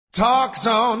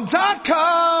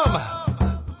TalkZone.com.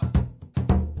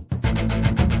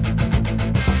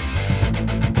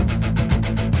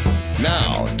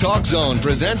 Now, Talk Zone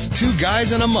presents Two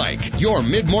Guys and a Mic, your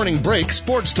mid-morning break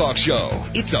sports talk show.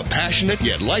 It's a passionate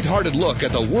yet lighthearted look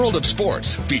at the world of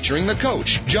sports, featuring the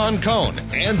coach, John Cohn,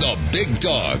 and the big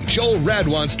dog, Joel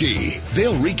Radwanski.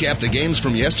 They'll recap the games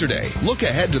from yesterday, look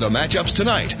ahead to the matchups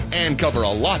tonight, and cover a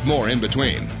lot more in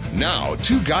between. Now,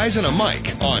 Two Guys and a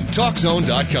Mic on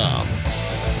TalkZone.com.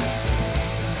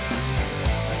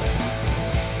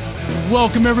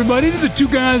 Welcome, everybody, to the Two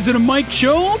Guys and a Mic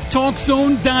show,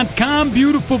 TalkZone.com.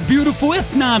 Beautiful, beautiful,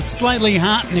 if not slightly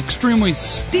hot and extremely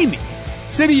steamy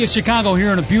city of Chicago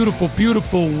here on a beautiful,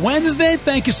 beautiful Wednesday.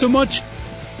 Thank you so much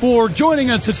for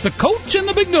joining us. It's the coach and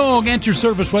the big dog at your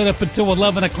service right up until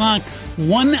 11 o'clock.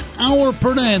 1 hour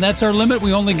per day. That's our limit.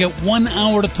 We only get 1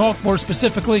 hour to talk, more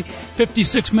specifically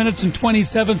 56 minutes and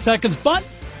 27 seconds. But,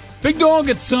 big dog,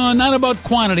 it's not about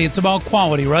quantity. It's about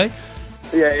quality, right?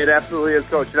 Yeah, it absolutely is,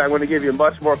 Coach. And I'm going to give you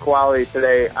much more quality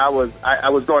today. I was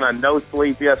going on no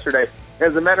sleep yesterday.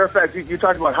 As a matter of fact, you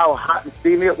talked about how hot and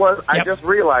steamy it was. Yep. I just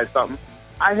realized something.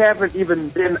 I haven't even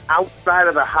been outside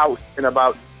of the house in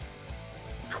about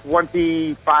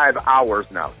 25 hours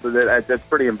now. So that's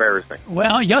pretty embarrassing.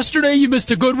 Well, yesterday you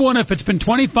missed a good one. If it's been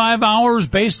 25 hours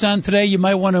based on today, you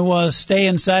might want to stay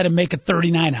inside and make it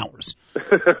 39 hours.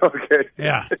 Okay.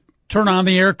 Yeah. Turn on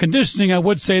the air conditioning. I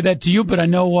would say that to you, but I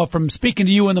know from speaking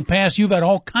to you in the past, you've had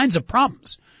all kinds of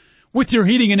problems with your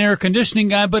heating and air conditioning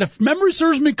guy. But if memory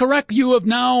serves me correct, you have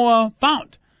now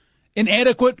found an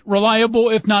adequate, reliable,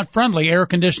 if not friendly, air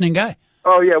conditioning guy.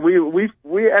 Oh yeah,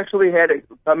 we actually had it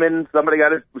come in. Somebody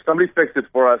fixed it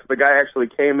for us. The guy actually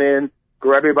came in,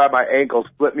 grabbed me by my ankle,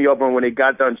 split me open. When he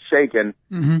got done shaking,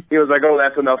 He was like, "Oh,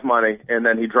 that's enough money," and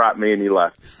then he dropped me and he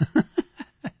left.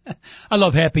 I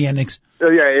love happy endings.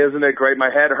 Yeah, isn't it great?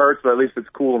 My head hurts, but at least it's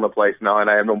cool in the place now, and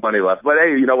I have no money left. But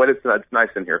hey, you know what? It's nice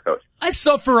in here, Coach. I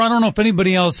suffer. I don't know if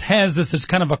anybody else has this. It's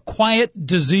kind of a quiet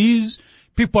disease.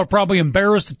 People are probably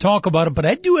embarrassed to talk about it, but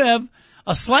I do have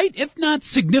a slight, if not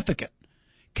significant,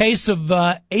 case of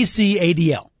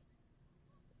ACADL.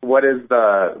 What is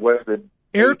the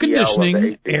air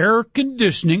conditioning? Air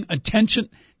conditioning attention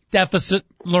deficit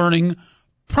learning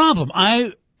problem.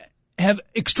 I have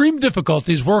extreme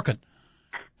difficulties working.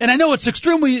 And I know it's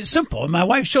extremely simple, and my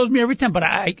wife shows me every time, but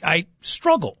I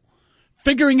struggle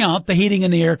figuring out the heating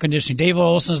and the air conditioning. David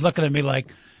Olson's looking at me like,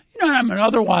 I'm an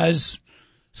otherwise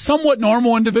somewhat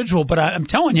normal individual, but I'm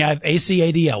telling you, I have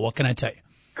ACADL. What can I tell you?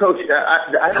 Coach,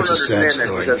 I don't understand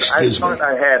that because I thought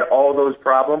I had all those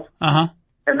problems. Uh-huh.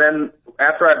 And then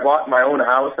after I bought my own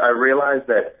house, I realized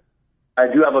that I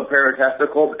do have a pair of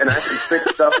testicles, and I can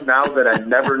fix stuff now that I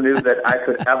never knew that I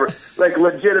could ever. Like,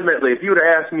 legitimately, if you would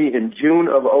have asked me in June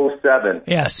of 2007,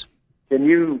 yes, can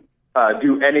you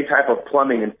do any type of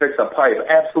plumbing and fix a pipe?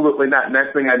 Absolutely not.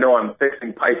 Next thing I know, I'm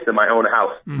fixing pipes in my own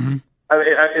house. Mm-hmm.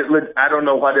 I don't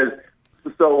know what is.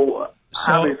 So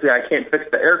obviously, I can't fix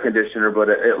the air conditioner, but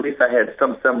at least I had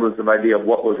some semblance of idea of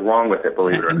what was wrong with it,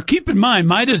 believe it or not. And keep in mind,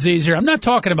 my disease here, I'm not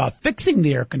talking about fixing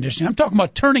the air conditioning. I'm talking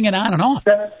about turning it on and off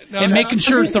making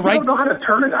sure it's the right. You don't know how to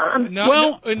turn it on?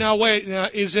 Now, wait. Now,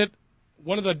 is it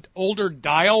one of the older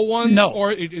dial ones? No.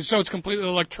 So it's completely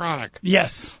electronic?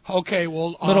 Yes. Okay,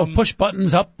 well. Little push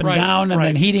buttons up and down and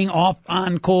then heating off,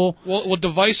 on, cool. Well,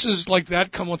 devices like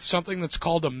that come with something that's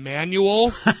called a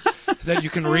manual that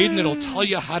you can read, and it'll tell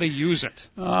you how to use it.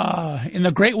 In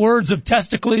the great words of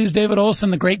Testicles, David Olson,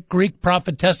 the great Greek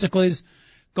prophet Testicles,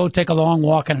 go take a long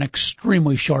walk on an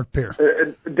extremely short pier.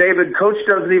 David, Coach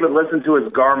doesn't even listen to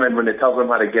his Garmin when it tells him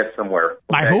how to get somewhere. Okay?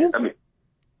 My who? I mean,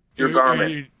 your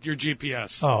Garmin. Your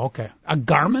GPS. Oh, okay. A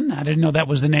Garmin? I didn't know that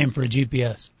was the name for a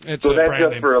GPS. It's so a that's brand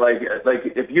just name. for like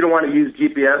if you don't want to use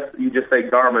GPS, you just say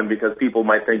Garmin because people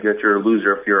might think that you're a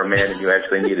loser if you're a man and you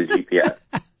actually need a GPS.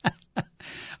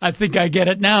 I think I get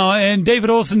it now. And David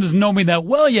Olson doesn't know me that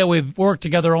well yet. We've worked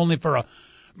together only for a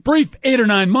brief 8 or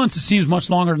 9 months. It seems much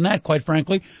longer than that, quite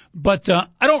frankly. But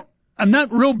I'm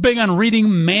not real big on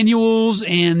reading manuals,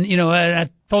 and I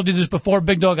told you this before,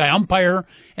 Big Dog. I umpire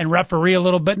and referee a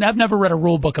little bit, and I've never read a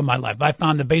rule book in my life. I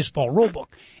found the baseball rule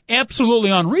book absolutely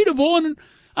unreadable, and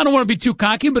I don't want to be too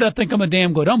cocky, but I think I'm a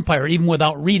damn good umpire, even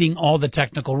without reading all the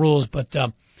technical rules. But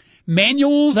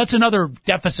manuals, that's another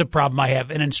deficit problem I have.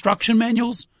 And instruction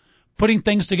manuals, putting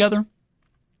things together,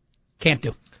 can't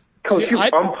do. Coach, you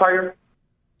umpire?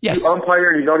 Yes. You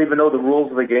umpire and you don't even know the rules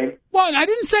of the game? Well, I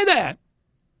didn't say that.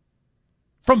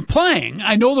 From playing,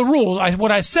 I know the rules.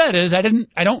 What I said is I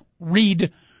don't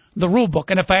read the rule book.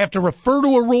 And if I have to refer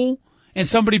to a rule and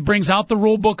somebody brings out the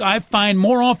rule book, I find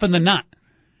more often than not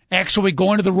actually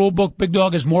going to the rule book, Big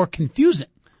Dog, is more confusing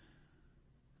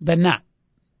than not.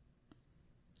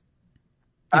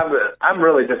 I'm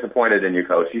really disappointed in you,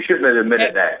 Coach. You shouldn't have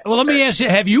admitted that. Well, let me ask you,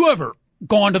 have you ever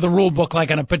gone to the rule book like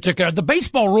in a particular, the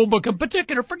baseball rule book in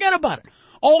particular, forget about it.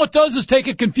 All it does is take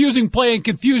a confusing play and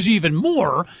confuse you even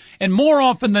more, and more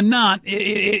often than not,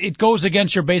 it goes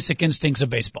against your basic instincts of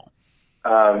baseball.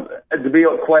 To be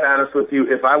quite honest with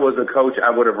you, if I was a coach,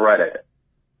 I would have read it.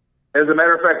 As a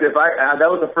matter of fact, that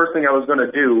was the first thing I was going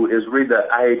to do is read the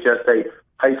IHSA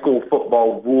high school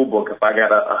football rule book if I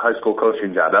got a high school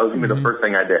coaching job. That was going to be the first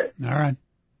thing I did. All right.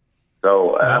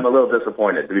 So I'm a little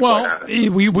disappointed, to be quite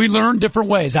honest. We learn different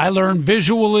ways. I learn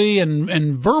visually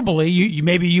and verbally.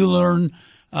 Maybe you learn,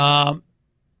 I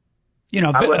was going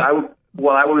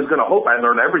to hope I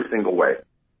learned every single way.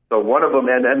 So one of them,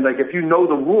 and like if you know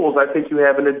the rules, I think you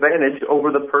have an advantage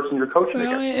over the person you're coaching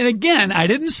against. And again, I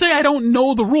didn't say I don't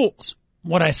know the rules.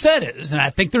 What I said is, and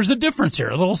I think there's a difference here,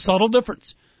 a little subtle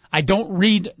difference. I don't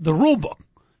read the rule book.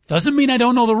 Doesn't mean I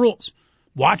don't know the rules.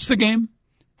 Watch the game,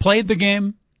 played the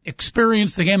game,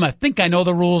 experienced the game. I think I know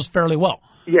the rules fairly well.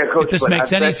 Yeah, Coach, if this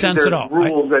makes any sense at all.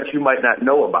 Rules that you might not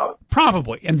know about.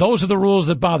 Probably, and those are the rules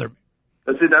that bother me.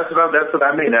 See, that's what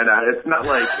I mean. And it's not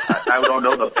like I don't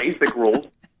know the basic rules.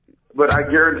 But I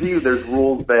guarantee you there's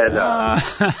rules that,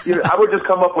 I would just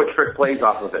come up with trick plays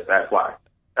off of it. That's why.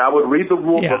 I would read the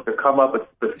rule book to come up with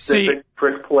specific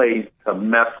trick plays to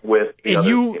mess with the other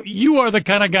team. You are the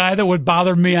kind of guy that would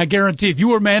bother me. I guarantee if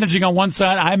you were managing on one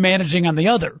side, I'm managing on the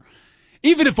other.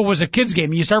 Even if it was a kid's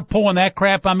game, you start pulling that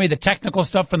crap on me, the technical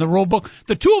stuff from the rule book,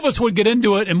 the two of us would get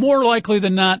into it, and more likely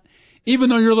than not, even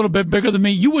though you're a little bit bigger than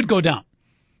me, you would go down.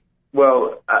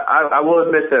 Well, I will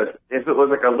admit this. If it was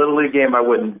like a Little League game, I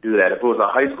wouldn't do that. If it was a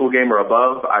high school game or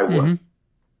above, I would. Mm-hmm.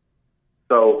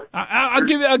 So I'll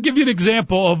give you an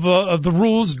example of the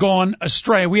rules gone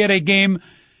astray. We had a game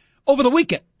over the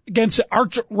weekend against an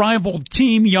arch rival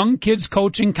team, young kids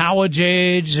coaching, college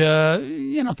age. I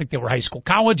don't think they were high school,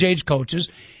 college age coaches.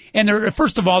 And they're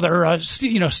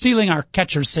stealing our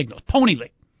catcher's signals, Pony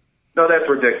League. No, that's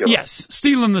ridiculous. Yes,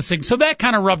 stealing the signal. So that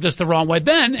kind of rubbed us the wrong way.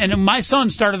 Then, and my son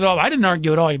started off, I didn't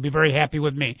argue at all. He'd be very happy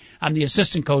with me. I'm the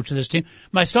assistant coach of this team.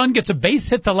 My son gets a base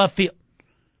hit to left field.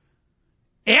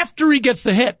 After he gets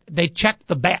the hit, they check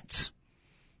the bats.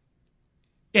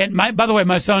 And by the way,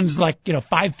 my son's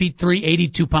 5'3",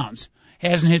 82 pounds.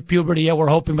 Hasn't hit puberty yet. We're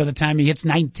hoping by the time he hits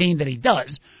 19 that he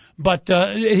does. But,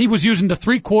 he was using the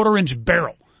 3/4 inch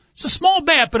barrel. It's a small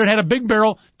bat, but it had a big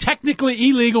barrel. Technically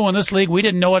illegal in this league. We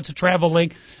didn't know it's a travel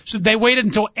league. So they waited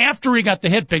until after he got the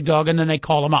hit, big dog, and then they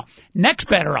call him out. Next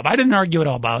batter up. I didn't argue at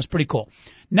all about it. It was pretty cool.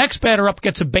 Next batter up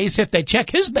gets a base hit. They check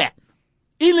his bat.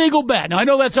 Illegal bat. Now, I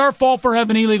know that's our fault for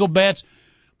having illegal bats,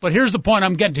 but here's the point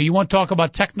I'm getting to. You want to talk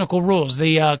about technical rules.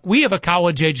 We have a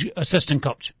college-age assistant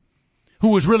coach who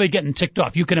was really getting ticked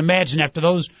off. You can imagine after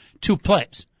those two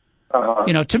plays.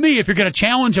 Uh-huh. To me, if you're going to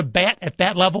challenge a bat at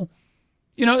that level,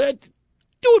 do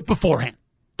it beforehand.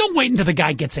 Don't wait until the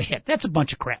guy gets a hit. That's a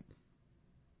bunch of crap.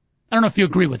 I don't know if you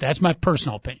agree with that. That's my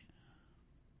personal opinion.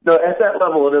 No, at that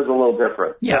level it is a little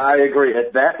different. Yes. I agree.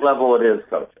 At that level it is,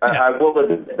 Coach. Yeah. I will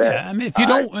admit that. Yeah, I mean, if you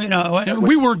don't,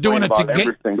 we weren't doing it to gain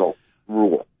every single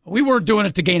rule. We weren't doing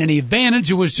it to gain any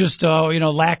advantage. It was just,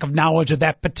 lack of knowledge of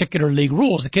that particular league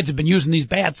rules. The kids have been using these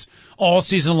bats all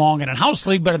season long in a house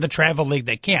league, but in the travel league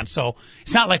they can't. So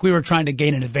it's not like we were trying to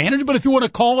gain an advantage. But if you want to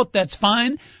call it, that's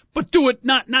fine. But do it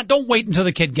don't wait until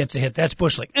the kid gets a hit. That's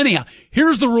Bush League. Anyhow,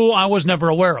 here's the rule I was never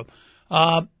aware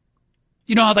of.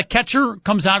 You know how the catcher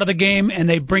comes out of the game and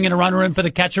they bring in a runner in for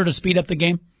the catcher to speed up the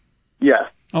game? Yes.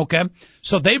 Okay.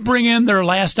 So they bring in their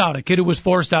last out, a kid who was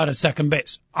forced out at second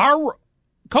base. Our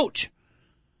coach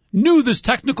knew this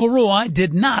technical rule. I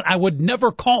did not. I would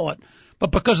never call it.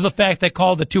 But because of the fact they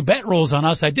called the two bat rules on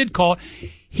us, I did call it.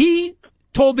 He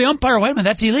told the umpire, wait a minute,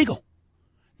 that's illegal.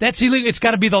 That's illegal. It's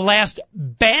got to be the last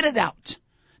batted out,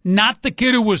 not the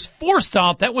kid who was forced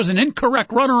out. That was an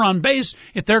incorrect runner on base.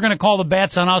 If they're going to call the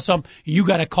bats on us, you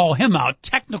got to call him out.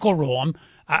 Technical rule.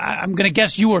 I'm going to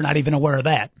guess you were not even aware of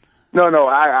that. No.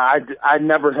 I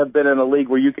never have been in a league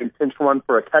where you can pinch run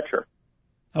for a catcher.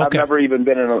 Okay. I've never even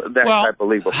been in that type of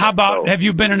league before. How about, have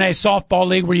you been in a softball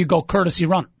league where you go courtesy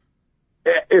runner?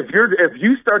 If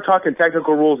you start talking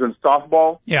technical rules in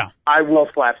softball, yeah, I will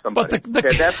slap somebody. But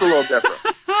that's a little different.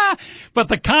 But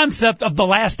the concept of the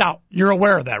last out, you're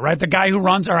aware of that, right? The guy who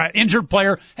runs, all right, injured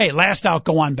player, hey, last out,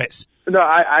 go on base. No,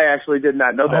 I actually did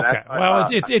not know that. Okay. Well,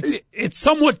 it's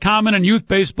somewhat common in youth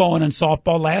baseball and in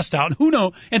softball, last out. Who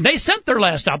knew? And they sent their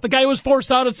last out. The guy who was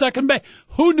forced out at second base.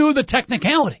 Who knew the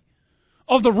technicality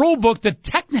of the rule book that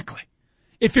technically,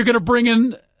 if you're going to bring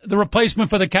in the replacement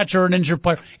for the catcher or an injured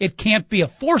player. It can't be a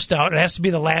forced out. It has to be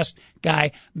the last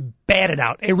guy batted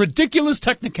out. A ridiculous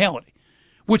technicality,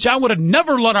 which I would have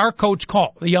never let our coach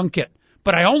call, the young kid.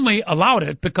 But I only allowed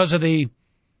it because of the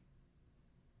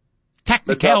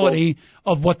technicality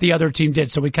of what the other team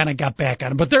did, so we kind of got back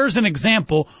on it. But there's an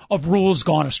example of rules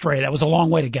gone astray. That was a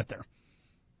long way to get there.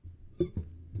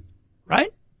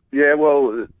 Right? Yeah,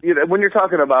 well, when you're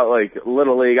talking about, like,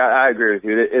 Little League, I agree with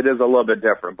you. It is a little bit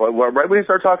different. But right when you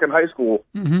start talking high school,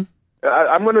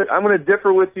 I'm gonna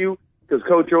differ with you because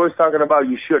Coach Joy's talking about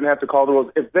you shouldn't have to call the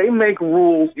rules. If they make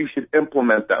rules, you should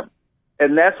implement them.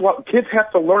 And that's what kids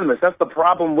have to learn this. That's the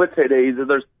problem with today is that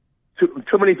there's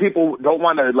too many people don't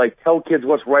want to, like, tell kids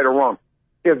what's right or wrong.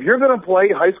 If you're going to play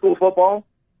high school football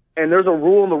and there's a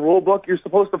rule in the rule book, you're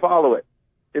supposed to follow it.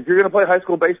 If you're going to play high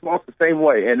school baseball, it's the same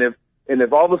way. And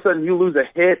if all of a sudden you lose a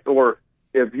hit or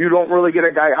if you don't really get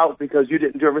a guy out because you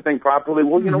didn't do everything properly,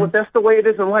 well, you know what? That's the way it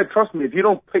is in life. Trust me, if you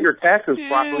don't pay your taxes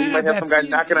properly, you might have some guy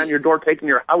knocking on your door, taking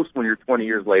your house when you're 20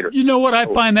 years later. You know what? I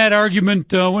find that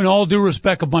argument, in all due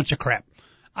respect, a bunch of crap.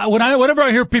 Whenever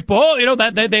I hear people,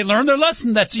 that they learn their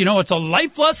lesson, that's, it's a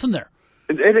life lesson there.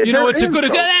 It's a good,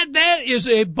 that is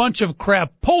a bunch of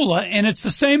crapola, and it's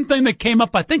the same thing that came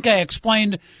up. I think I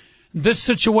explained this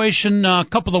situation a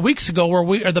couple of weeks ago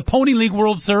where the Pony League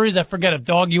World Series, I forget if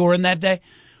Dog you were in that day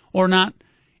or not,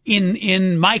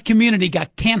 in my community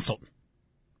got canceled.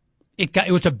 It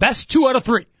was the best 2 out of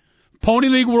 3. Pony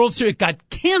League World Series, it got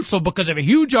canceled because of a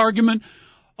huge argument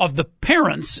of the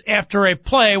parents after a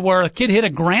play where a kid hit a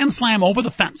grand slam over the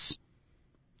fence.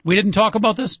 We didn't talk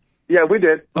about this? Yeah, we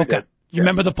did. Okay. You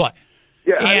remember the play?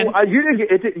 Yeah,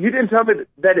 you didn't tell me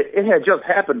that it had just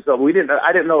happened, so I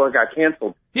didn't know it got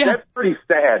canceled. Yeah. That's pretty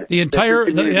sad. The entire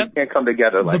can't come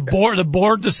together like that. The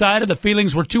board decided the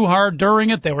feelings were too hard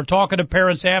during it. They were talking to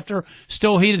parents after,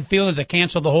 still heated feelings. They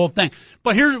canceled the whole thing.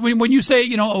 But here, when you say,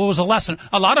 it was a lesson,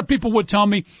 a lot of people would tell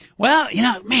me, well,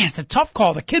 man, it's a tough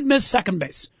call. The kid missed second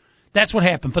base. That's what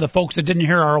happened for the folks that didn't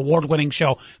hear our award-winning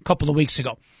show a couple of weeks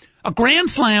ago. A grand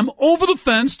slam over the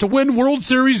fence to win World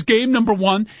Series game number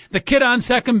 1. The kid on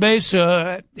second base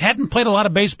hadn't played a lot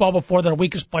of baseball before, their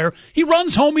weakest player. He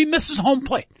runs home. He misses home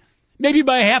plate. Maybe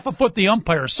by half a foot, the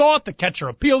umpire saw it. The catcher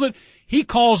appealed it. He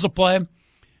calls the play.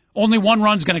 Only 1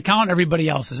 run's going to count. Everybody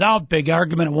else is out. Big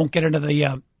argument. I won't get into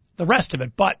the rest of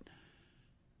it. But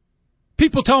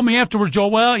people tell me afterwards, Joe,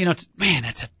 well, man,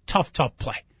 that's a tough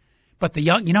play. But the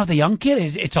young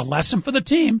kid, it's a lesson for the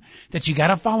team that you got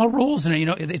to follow rules, and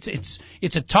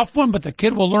it's a tough one, but the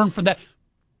kid will learn from that.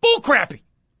 Bull crappy.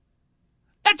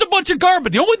 That's a bunch of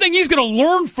garbage. The only thing he's going to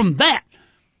learn from that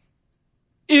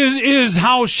is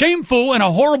how shameful and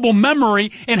a horrible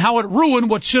memory and how it ruined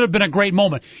what should have been a great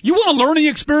moment. You want a learning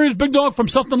experience, Big Dog, from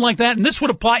something like that, and this would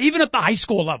apply even at the high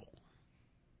school level.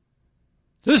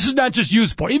 This is not just youth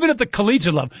sport, even at the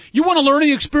collegiate level. You want a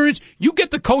learning experience, you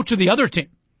get the coach of the other team,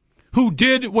 who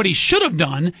did what he should have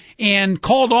done and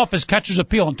called off his catcher's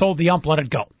appeal and told the ump, let it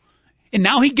go. And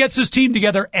now he gets his team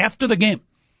together after the game.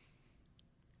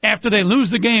 After they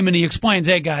lose the game, and he explains,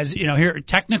 hey, guys, here,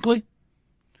 technically,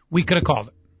 we could have called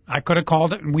it. I could have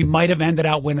called it, and we might have ended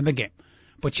out winning the game.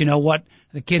 But you know what?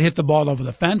 The kid hit the ball over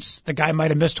the fence. The guy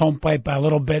might have missed home plate by a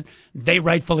little bit. They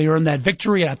rightfully earned that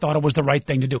victory, and I thought it was the right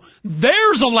thing to do.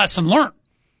 There's a lesson learned.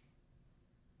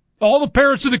 All the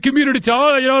parents of the community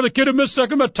tell, the kid who missed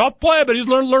second, a tough play, but he's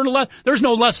learned a lesson. There's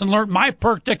no lesson learned. My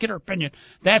particular opinion.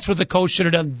 That's what the coach should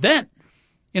have done. Then,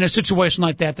 in a situation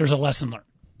like that, there's a lesson learned.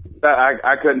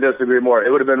 I couldn't disagree more. It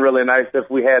would have been really nice if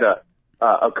we had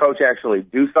a coach actually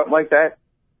do something like that.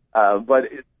 But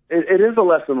it is a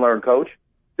lesson learned, Coach.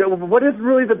 What is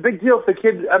really the big deal if the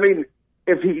kid? I mean,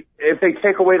 if they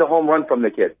take away the home run from the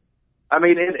kid, I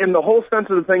mean, in the whole sense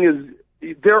of the thing is.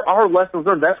 There are lessons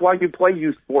learned. That's why you play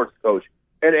youth sports, Coach.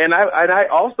 And I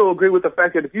also agree with the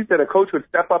fact that if you said a coach would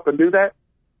step up and do that,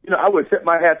 I would tip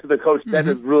my hat to the coach. Mm-hmm. That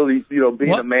is really,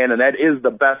 being a man, and that is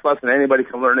the best lesson anybody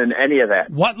can learn in any of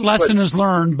that. What lesson is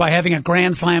learned by having a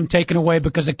grand slam taken away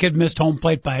because a kid missed home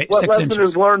plate by 6 inches? What lesson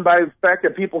is learned by the fact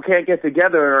that people can't get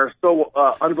together and are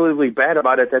so unbelievably bad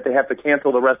about it that they have to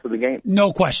cancel the rest of the game?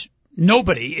 No question.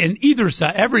 Nobody in either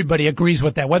side, everybody agrees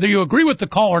with that. Whether you agree with the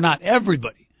call or not,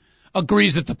 everybody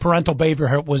agrees that the parental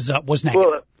behavior was negative.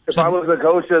 Well, if I was the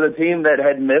coach of the team that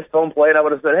had missed home plate, I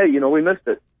would have said, hey, we missed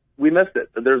it. We missed it.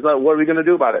 What are we going to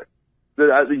do about it?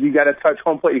 You got to touch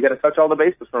home plate. You got to touch all the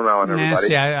bases from now on, everybody.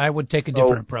 See, I would take a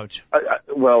different approach.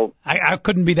 I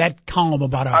couldn't be that calm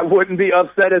about it. I wouldn't be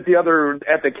upset at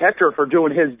the catcher for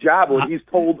doing his job when he's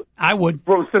told. I would.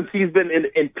 Since he's been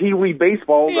in Pee Wee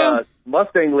baseball,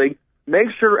 Mustang League, make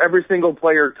sure every single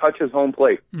player touches home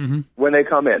plate when they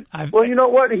come in. Well, you know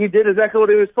what? He did exactly what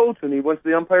he was told to, and he went to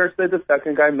the umpire and said the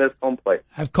second guy missed home plate.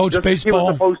 I've coached Just baseball. He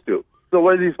was supposed to. So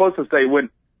what is he supposed to say when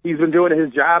he's been doing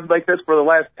his job like this for the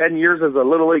last 10 years as a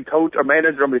Little League coach or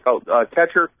manager,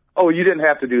 catcher? Oh, you didn't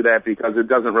have to do that because it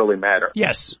doesn't really matter.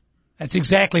 Yes. That's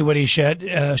exactly what he should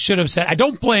have said. I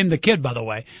don't blame the kid, by the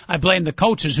way. I blame the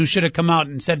coaches who should have come out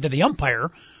and said to the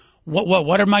umpire,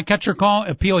 what did my catcher call?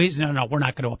 Appeal? No, we're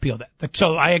not going to appeal that.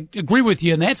 So I agree with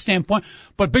you in that standpoint.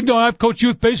 But Big Dog, I've coached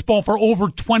youth baseball for over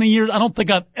 20 years. I don't think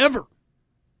I've ever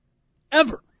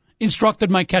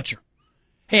instructed my catcher,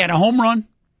 hey, at a home run,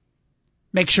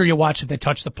 make sure you watch if they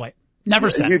touch the plate. Never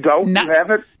said. You don't? You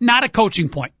haven't? Not a coaching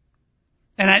point.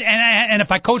 And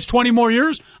if I coach 20 more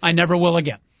years, I never will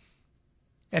again.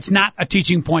 That's not a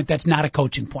teaching point. That's not a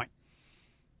coaching point.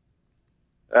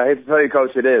 I hate to tell you,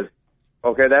 Coach, it is.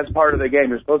 Okay, that's part of the game.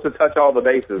 You're supposed to touch all the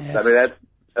bases. Yes. I mean,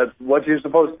 that's what you're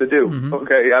supposed to do. Mm-hmm.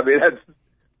 Okay, I mean, that's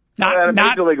not at a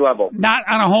major league level. Not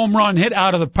on a home run hit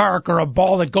out of the park or a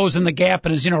ball that goes in the gap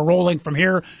and is, rolling from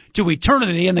here to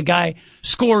eternity and the guy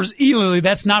scores easily.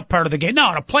 That's not part of the game.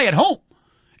 No, to play at home.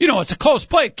 It's a close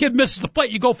play. Kid misses the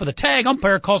plate. You go for the tag.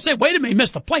 Umpire calls, say, wait a minute, he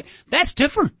missed the plate. That's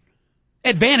different.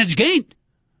 Advantage gained.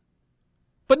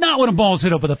 But not when a ball's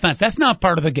hit over the fence. That's not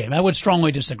part of the game. I would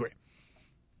strongly disagree.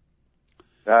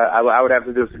 I would have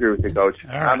to disagree with you, Coach.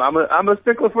 Right. I'm a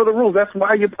stickler for the rules. That's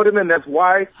why you put them in. That's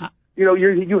why,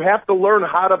 you have to learn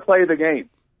how to play the game.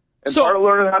 And part of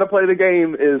learning how to play the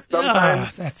game is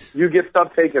sometimes you get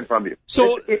stuff taken from you.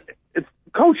 So, it's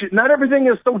Coach, not everything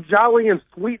is so jolly and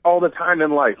sweet all the time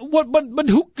in life. But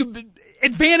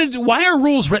advantage, why are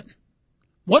rules written?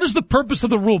 What is the purpose of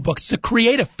the rule book? It's to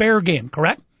create a fair game,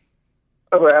 correct?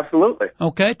 Oh, absolutely.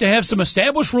 Okay, to have some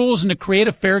established rules and to create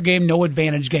a fair game, no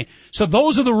advantage game. So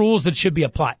those are the rules that should be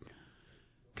applied.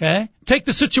 Okay? Take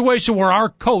the situation where our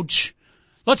coach,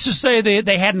 let's just say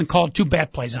they hadn't called 2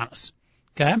 bat plays on us.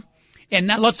 Okay? And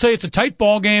now let's say it's a tight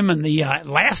ball game in the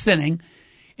last inning,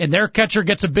 and their catcher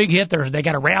gets a big hit. They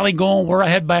got a rally going. We're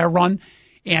ahead by a run,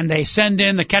 and they send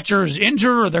in the catcher's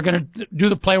injured, or they're going to do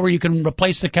the play where you can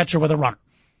replace the catcher with a runner.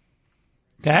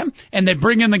 Okay? And they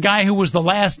bring in the guy who was the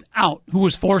last out, who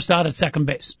was forced out at second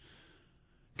base.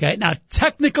 Okay? Now,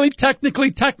 technically,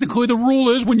 the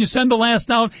rule is when you send the last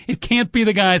out, it can't be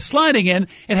the guy sliding in.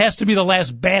 It has to be the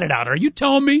last batted out. Are you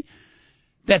telling me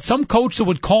that some coach that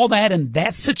would call that in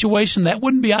that situation, that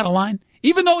wouldn't be out of line?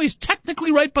 Even though he's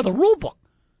technically right by the rule book.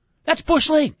 That's Bush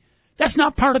League. That's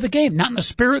not part of the game. Not in the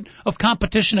spirit of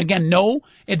competition. Again, no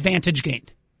advantage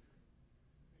gained.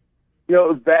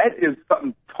 That is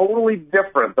something totally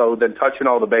different, though, than touching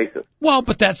all the bases. Well,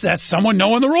 but that's someone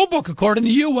knowing the rule book, according to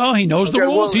you. Well, he knows the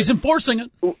rules. He's enforcing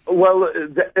it. Well,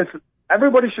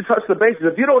 everybody should touch the bases.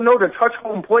 If you don't know to touch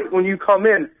home plate when you come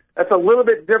in, that's a little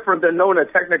bit different than knowing a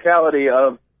technicality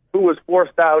of who was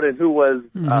forced out and who was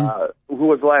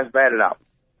last batted out.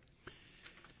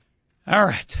 All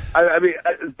right. I mean,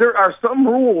 there are some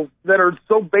rules that are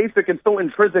so basic and so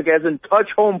intrinsic as in touch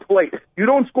home plate. You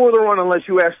don't score the run unless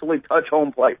you actually touch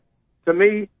home plate. To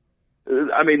me,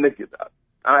 I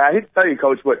hate to tell you,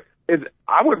 Coach, but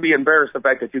I would be embarrassed the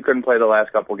fact that you couldn't play the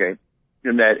last couple games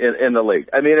in the league.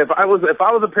 I mean, if I was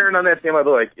a parent on that team, I'd be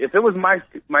like, if it was my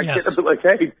kid, I'd be like,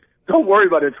 hey, don't worry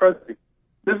about it. Trust me.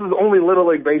 This is only Little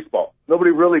League baseball.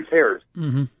 Nobody really cares.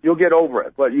 Mm-hmm. You'll get over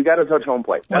it, but you got to touch home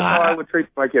plate. That's how I would treat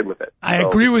my kid with it. I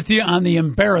agree with you on the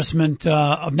embarrassment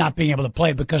of not being able to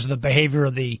play because of the behavior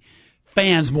of the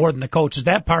fans more than the coaches.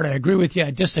 That part I agree with you.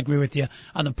 I disagree with you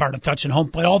on the part of touching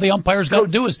home plate. All the umpires got to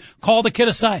do is call the kid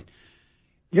aside.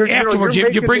 Afterwards,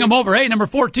 you bring him over. Hey, number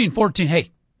 14.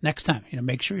 Hey, next time,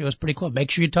 make sure he was pretty close.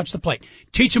 Make sure you touch the plate.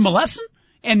 Teach him a lesson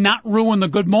and not ruin the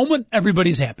good moment.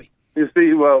 Everybody's happy. You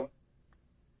see, well,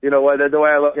 you know what? The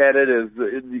way I look at it is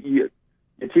you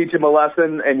teach him a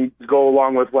lesson and you go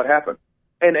along with what happened.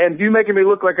 And you making me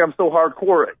look like I'm so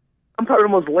hardcore. I'm probably the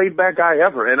most laid-back guy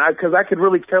ever, and because I could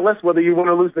really care less whether you win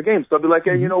or lose the game. So I'd be like,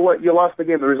 hey, you know what? You lost the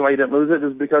game. The reason why you didn't lose it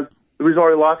is because the reason why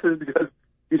you lost it is because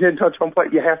you didn't touch home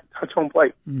plate. You have to touch home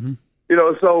plate. Mm-hmm.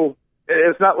 So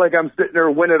it's not like I'm sitting there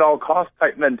win at all costs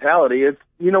type mentality. It's,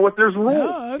 there's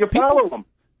rules. You follow them.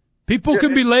 People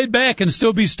can be laid back and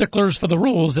still be sticklers for the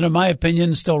rules, and in my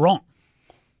opinion, still wrong.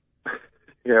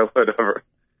 Yeah, whatever.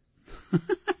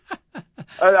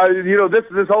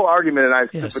 This whole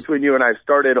argument between you and I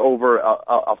started over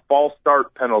a false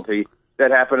start penalty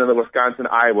that happened in the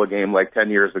Wisconsin-Iowa game like 10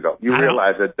 years ago? You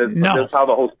realize that this is how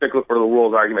the whole stickler for the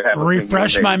rules argument happened.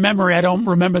 Refresh my memory. I don't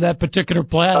remember that particular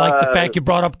play. I like the fact you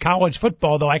brought up college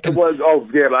football, though.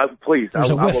 Please.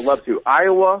 I would love to.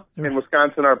 Iowa and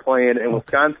Wisconsin are playing, and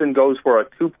Wisconsin goes for a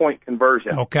 2-point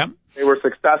conversion. Okay. They were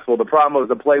successful. The problem was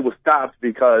the play was stopped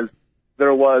because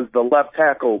there was the left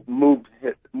tackle moved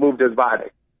his body.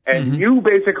 And you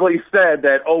basically said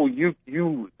that,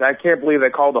 I can't believe they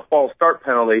called a false start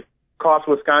penalty, cost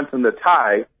Wisconsin the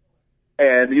tie,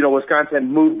 and,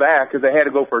 Wisconsin moved back because they had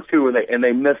to go for 2, and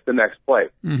they missed the next play.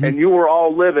 And you were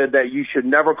all livid that you should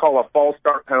never call a false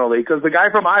start penalty because the guy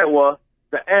from Iowa,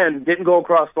 the end, didn't go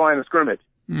across the line of scrimmage.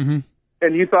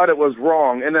 And you thought it was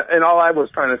wrong. And all I was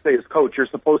trying to say is, Coach,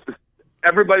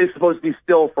 everybody's supposed to be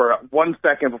still for 1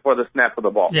 second before the snap of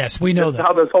the ball. Yes, we know that. That's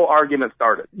how this whole argument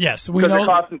started. Yes, we know. Because it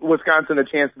cost Wisconsin a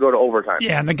chance to go to overtime.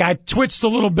 Yeah, and the guy twitched a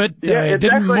little bit. Yeah, exactly,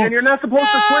 didn't move. and you're not supposed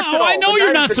to switch at all. I know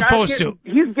you're not supposed to.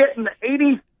 He's getting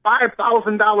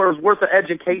 $85,000 worth of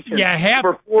education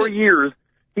for 4 years.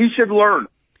 He should learn.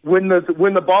 When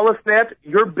the ball is snapped,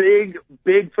 your big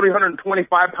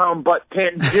 325-pound butt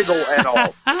can't jiggle at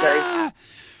all, okay?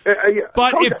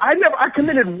 But Coach, I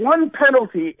committed one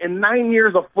penalty in 9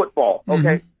 years of football.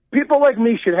 Okay, people like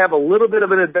me should have a little bit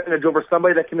of an advantage over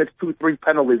somebody that commits 2-3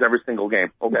 penalties every single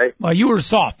game. Okay. Well, you were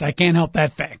soft. I can't help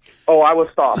that fact. Oh, I was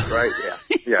soft, right?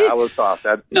 Yeah, I was soft.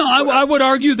 I would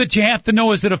argue that you have to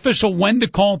know as an official when to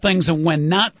call things and when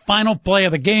not. Final play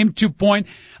of the game, 2-point.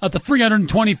 The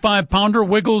 325-pounder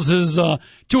wiggles his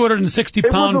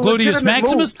 260-pound gluteus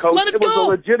maximus. Move, Let it go. It was a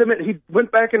legitimate. He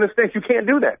went back in the stance. You can't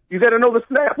do that. You got to know the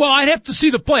snap. Well, I'd have to see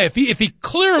the play. If he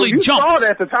clearly you jumps. You saw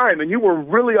it at the time, and you were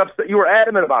really upset. You were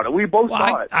adamant about it. We both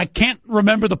saw it. I can't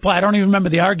remember the play. I don't even remember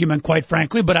the argument, quite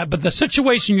frankly. But the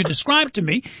situation you described to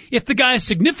me, if the guy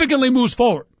significantly moves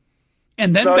forward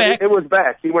and then back. It was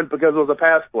back. He went because it was a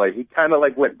pass play. He kind of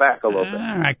went back a little bit. All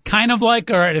right,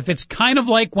 all right. If it's kind of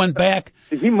like went back.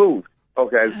 He moved.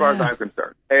 Okay, as far as I'm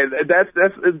concerned. And that's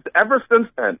ever since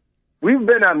then. We've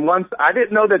been on one. I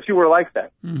didn't know that you were like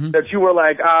that. That you were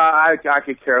like, I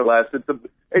could care less.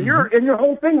 And your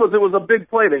whole thing was it was a big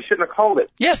play. They shouldn't have called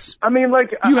it. Yes. I mean,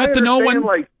 you have to know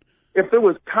when. If there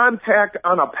was contact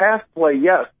on a pass play,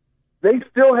 yes, they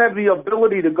still have the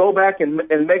ability to go back and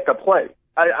make a play.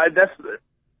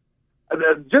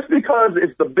 Just because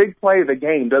it's the big play of the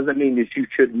game doesn't mean that you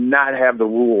should not have the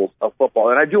rules of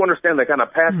football. And I do understand that kind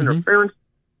of pass interference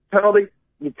penalty.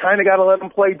 You kind of got to let them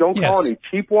play. Don't call any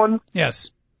cheap ones. Yes.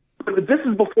 But this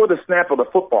is before the snap of the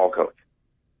football, Coach.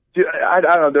 I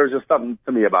don't know. There's just something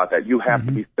to me about that. You have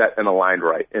to be set and aligned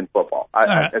right in football.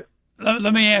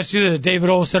 Let me ask you this. David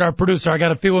Olstead, our producer. I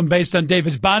got a feeling based on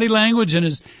David's body language and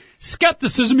his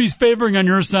skepticism he's favoring on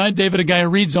your side. David, a guy who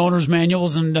reads owner's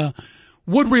manuals and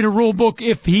would read a rule book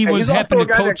if he was happening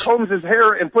to coach. He's also a guy that combs his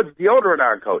hair and puts deodorant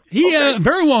on, Coach. He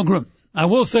very well groomed. I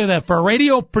will say that for a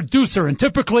radio producer, and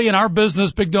typically in our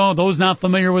business, Big Dog, those not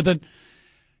familiar with it,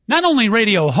 not only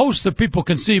radio hosts that people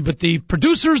can see, but the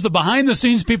producers, the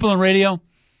behind-the-scenes people in radio,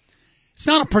 it's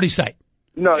not a pretty sight.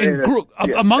 No,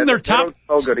 among their top,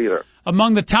 so good either.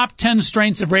 Among the top 10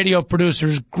 strengths of radio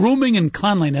producers, grooming and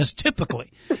cleanliness,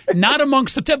 typically, not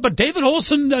amongst the 10. But David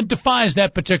Olson defies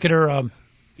that particular.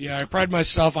 Yeah, I pride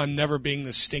myself on never being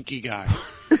the stinky guy.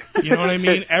 You know what I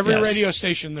mean? Every radio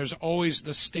station, there's always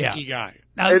the stinky guy.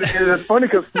 Now, it's funny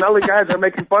because smelly guys are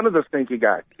making fun of the stinky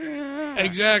guy.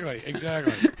 Exactly.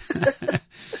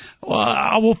 Well,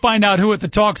 I will find out who at the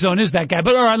talk zone is that guy.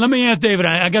 But all right, let me ask David.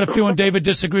 I got a feeling David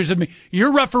disagrees with me.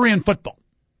 You're refereeing football.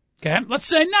 Okay? Let's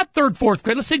say not third, fourth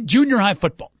grade. Let's say junior high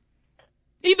football.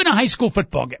 Even a high school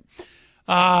football game.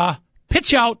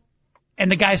 Pitch out, and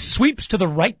the guy sweeps to the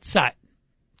right side.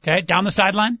 Okay? Down the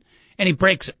sideline, and he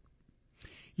breaks it.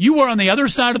 You are on the other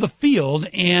side of the field,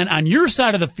 and on your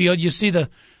side of the field, you see the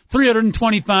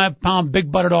 325-pound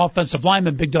big-butted offensive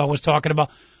lineman Big Dog was talking about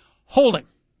holding.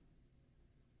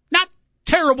 Not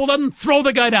terrible, doesn't throw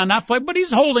the guy down, not flag, but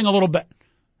he's holding a little bit.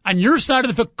 On your side of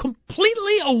the field,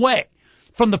 completely away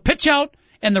from the pitch out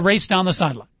and the race down the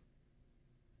sideline.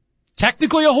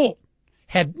 Technically a hold.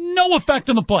 Had no effect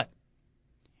on the play.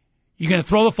 You going to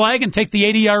throw the flag and take the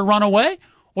 80-yard run away,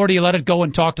 or do you let it go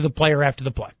and talk to the player after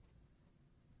the play?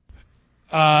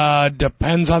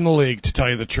 Depends on the league, to tell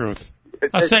you the truth.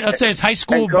 Let's say it's high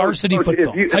school varsity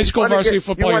football. High school varsity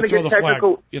football, you throw the flag.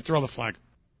 You throw the flag.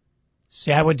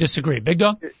 See, I would disagree. Big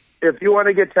Dog? If you want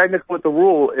to get technical with the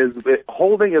rule,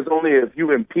 holding is only if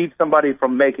you impede somebody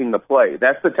from making the play.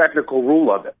 That's the technical rule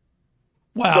of it.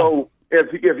 Wow. So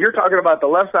if you're talking about the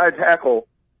left side tackle,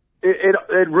 it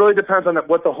really depends on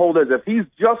what the hold is. If he's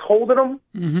just holding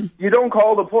him, you don't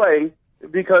call the play.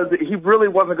 because he really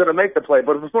wasn't going to make the play.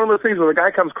 But if it's one of those things where the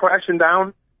guy comes crashing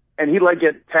down and he like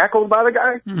gets tackled by the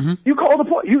guy, you call the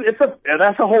play.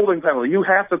 That's a holding penalty. You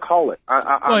have to call it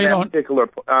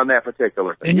on that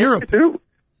particular thing. In Europe,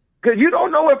 because you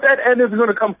don't know if that end is going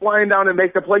to come flying down and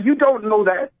make the play. You don't know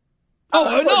that.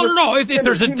 No. If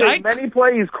there's a many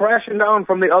plays crashing down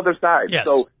from the other side. Yes.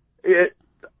 So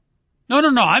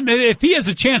No. I mean, if he has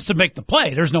a chance to make the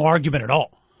play, there's no argument at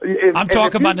all. I'm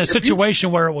talking about in a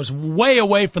situation where it was way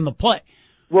away from the play.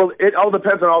 Well, it all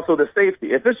depends on also the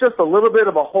safety. If it's just a little bit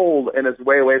of a hold and it's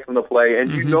way away from the play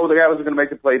and you know the guy wasn't going to make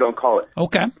the play, don't call it.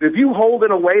 Okay. But if you hold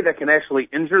in a way that can actually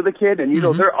injure the kid, and you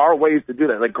know there are ways to do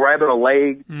that, like grabbing a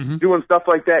leg, doing stuff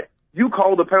like that, you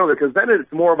call the penalty because then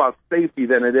it's more about safety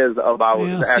than it is about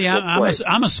the actual play.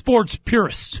 I'm a sports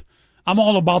purist. I'm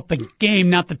all about the game,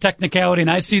 not the technicality, and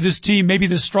I see this team, maybe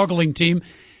this struggling team,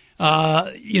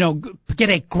 get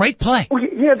a great play. Well,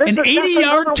 yeah, an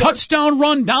 80-yard touchdown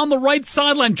run down the right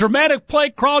sideline, dramatic play,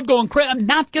 crowd going crazy. I'm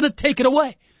not going to take it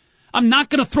away. I'm not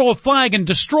going to throw a flag and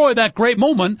destroy that great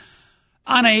moment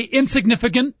on a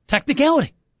insignificant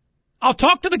technicality. I'll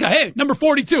talk to the guy. Hey, number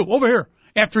 42, over here,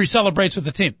 after he celebrates with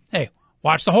the team. Hey,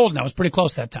 watch the hold now. It was pretty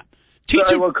close that time.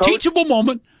 Teachable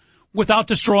moment without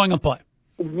destroying a play.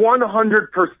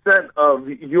 100% of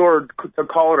your to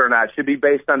call it or not should be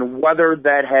based on whether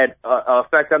that had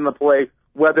effect on the play,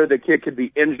 whether the kid could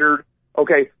be injured.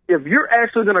 Okay, if you're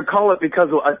actually going to call it because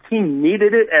a team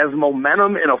needed it as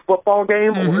momentum in a football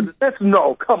game,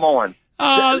 come on.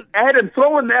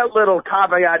 Throwing that little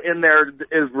caveat in there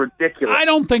is ridiculous. I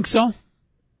don't think so.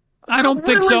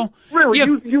 Think so. Really?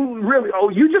 You really? Oh,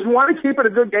 you just want to keep it a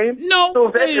good game? No. So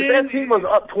if that team was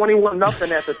up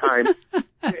 21-0 at the time,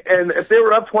 and if they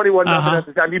were up 21-0 at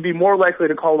the time, you'd be more likely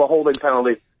to call the holding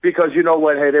penalty because you know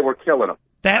what? Hey, they were killing them.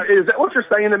 Is that what you're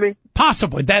saying to me?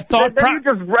 Possibly. That thought. You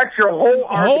just wrecked your whole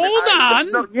argument. Hold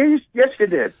on. No, yes, you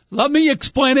did. Let me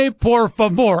explain it por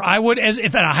favor. I would,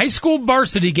 if at a high school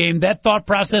varsity game, that thought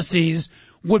processes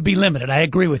would be limited. I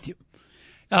agree with you.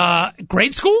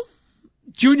 Grade school?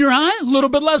 Junior high, a little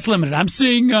bit less limited. I'm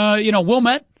seeing,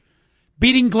 Wilmette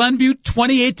beating Glenview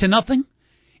 28-0,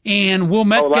 and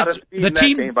Wilmette gets the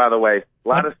team. Game, by the way, a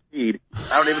lot of speed.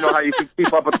 I don't even know how you can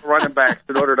keep up with the running backs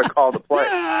in order to call the play.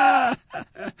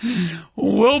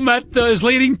 Wilmette is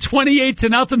leading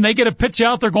 28-0. They get a pitch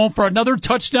out. They're going for another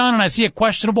touchdown, and I see a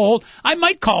questionable hold. I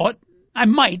might call it.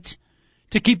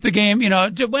 To keep the game. They're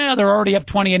already up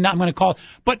 20-0. I'm going to call it.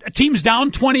 But a team's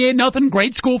down 28-0.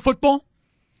 Grade school football.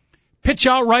 Pitch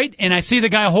out right, and I see the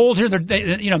guy hold here.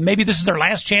 Maybe this is their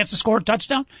last chance to score a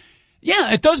touchdown.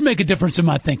 Yeah, it does make a difference in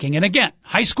my thinking. And again,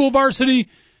 high school varsity,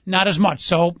 not as much.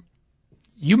 So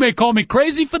you may call me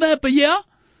crazy for that, but yeah,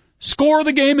 score of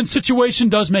the game and situation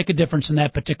does make a difference in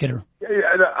that particular.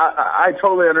 I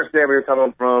totally understand where you're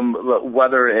coming from,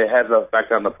 whether it has an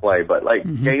effect on the play, but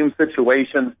game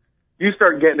situations. You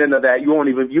start getting into that,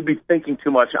 you'd be thinking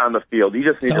too much on the field. You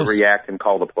just need to react and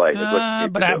call the play.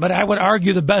 But I would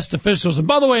argue the best officials. And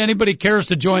by the way, anybody cares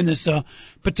to join this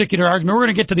particular argument, we're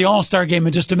going to get to the All-Star game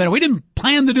in just a minute. We didn't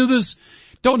plan to do this.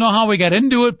 Don't know how we got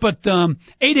into it, but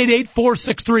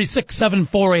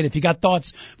 888-463-6748 if you got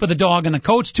thoughts for the dog and the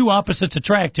coach. Two opposites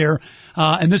attract here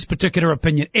in this particular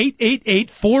opinion.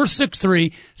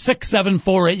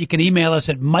 888-463-6748. You can email us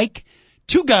at Mike.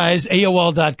 Two guys,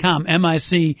 AOL.com,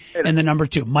 MIC, and the number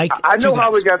 2. Mike. I know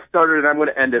how we got started, and I'm going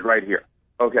to end it right here.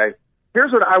 Okay?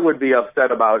 Here's what I would be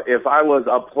upset about if I was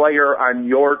a player on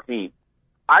your team.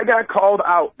 I got called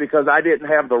out because I didn't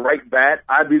have the right bat.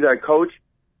 I'd be the coach.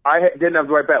 I didn't have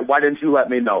the right bat. Why didn't you let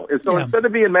me know? And so instead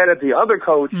of being mad at the other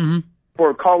coach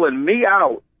for calling me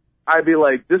out, I'd be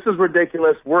like, this is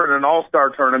ridiculous. We're in an all-star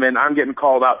tournament. I'm getting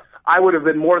called out. I would have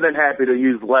been more than happy to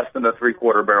use less than a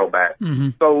 3/4 barrel bat.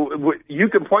 So you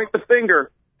can point the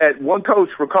finger at one coach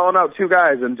for calling out two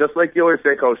guys, and just like you always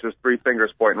say, Coach, there's 3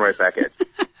 fingers pointing right back at you.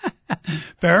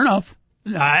 Fair enough.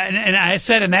 And I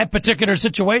said in that particular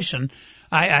situation,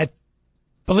 I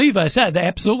believe I said that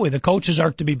absolutely the coaches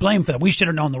are to be blamed for that. We should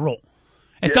have known the rule.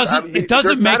 It doesn't make it.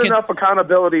 There's not enough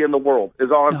accountability in the world, is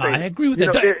all I'm saying. I agree with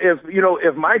that.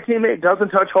 If my teammate doesn't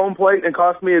touch home plate and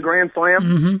cost me a grand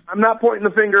slam, I'm not pointing the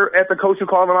finger at the coach who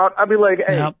called him out. I'd be like,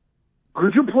 hey,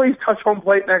 could you please touch home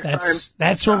plate next time?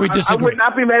 That's where we disagree. I would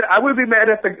not be mad. I would be mad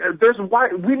at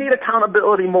we need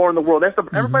accountability more in the world.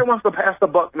 Everybody wants to pass the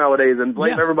buck nowadays and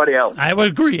blame everybody else. I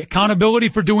would agree. Accountability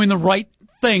for doing the right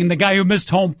thing. The guy who missed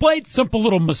home plate, simple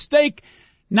little mistake.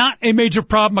 Not a major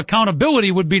problem. Accountability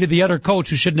would be to the other coach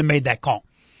who shouldn't have made that call.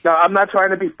 Now, I'm not trying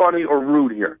to be funny or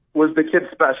rude here. Was the kid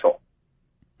special?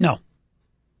 No.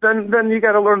 then you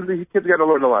got to learn. The kids got to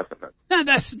learn the lesson. No,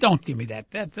 don't give me that.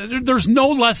 There's no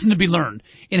lesson to be learned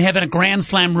in having a grand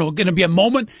slam rule. Going to be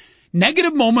a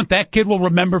negative moment that kid will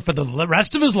remember for the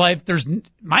rest of his life. There's,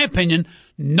 my opinion,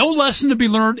 no lesson to be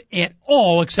learned at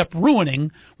all except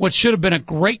ruining what should have been a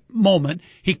great moment.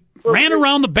 He ran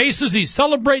around the bases. He's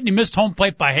celebrating. He missed home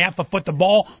plate by half a foot. The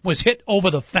ball was hit over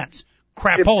the fence.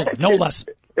 Crapola. No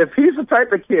lesson. If he's the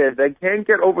type of kid that can't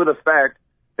get over the fact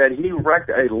that he wrecked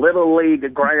a Little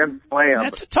League grand slam,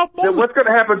 that's a tough moment. Then what's going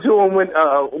to happen to him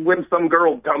when some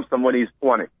girl dumps him when he's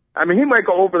 20? I mean, he might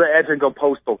go over the edge and go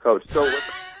postal, coach. So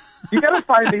you got to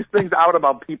find these things out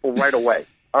about people right away.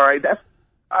 All right,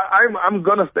 I'm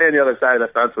going to stay on the other side of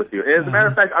the fence with you. As a matter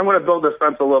of fact, I'm going to build this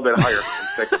fence a little bit higher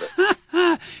and fix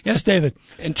it. Yes, David.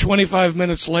 And 25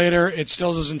 minutes later, it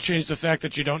still doesn't change the fact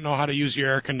that you don't know how to use your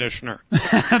air conditioner.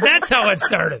 That's how it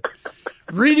started.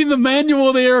 Reading the manual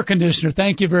of the air conditioner.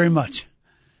 Thank you very much.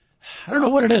 I don't know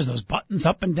what it is. Those buttons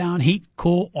up and down, heat,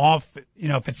 cool, off. You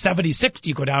know, if it's 76,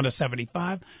 you go down to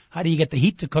 75. How do you get the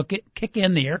heat to kick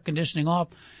in, the air conditioning off?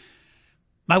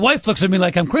 My wife looks at me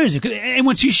like I'm crazy. And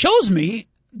when she shows me,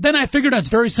 then I figured it's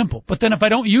very simple. But then if I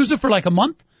don't use it for like a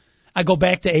month, I go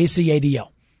back to ACADL.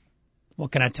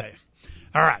 What can I tell you?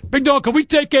 All right. Big Dog, can we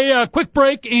take a quick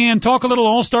break and talk a little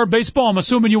All-Star baseball? I'm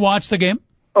assuming you watched the game.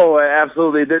 Oh,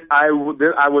 absolutely.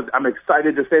 I'm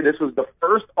excited to say this was the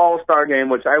first All-Star game,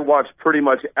 which I watched pretty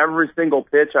much every single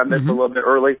pitch. I missed a little bit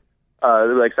early,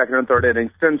 like second and third inning.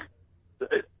 Since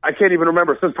I can't even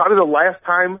remember, since probably the last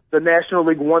time the National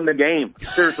League won the game.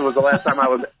 Seriously, was the last time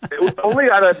it was only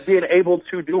out of being able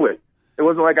to do it. It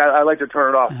wasn't like I like to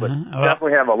turn it off, but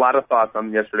definitely have a lot of thoughts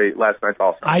on last night's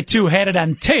All-Star. I, too, had it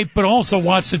on tape, but also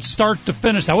watched it start to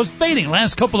finish. I was fading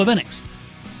last couple of innings.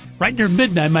 Right near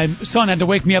midnight, my son had to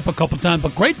wake me up a couple times,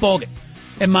 but great ball game.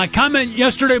 And my comment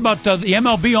yesterday about the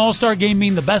MLB All-Star game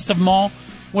being the best of them all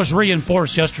was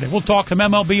reinforced yesterday. We'll talk to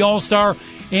MLB All-Star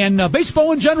and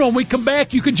baseball in general. When we come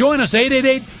back, you can join us,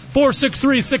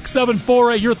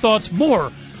 888-463-6748. Your thoughts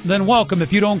more than welcome.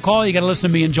 If you don't call, you got to listen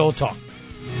to me and Joel talk.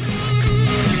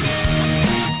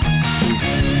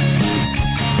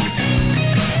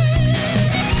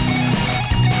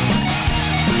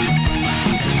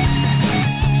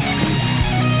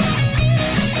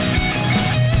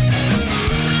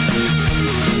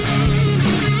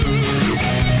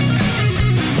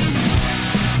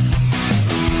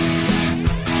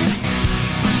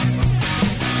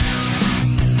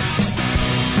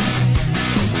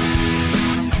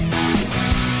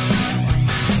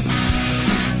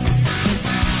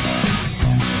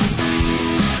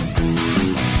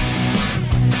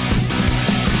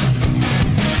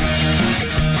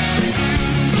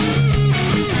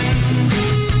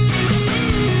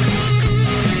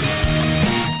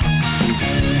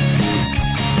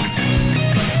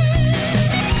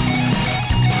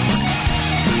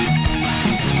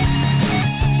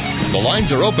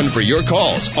 Lines are open for your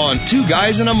calls on Two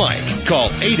Guys and a Mic. Call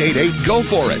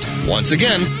 888-GO-FOR-IT. Once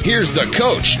again, here's the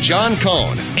coach, John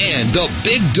Cohn, and the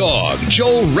big dog,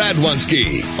 Joel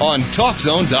Radwanski, on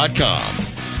TalkZone.com.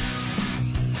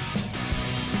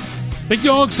 Big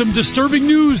Dog, some disturbing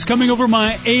news coming over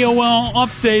my AOL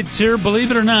updates here.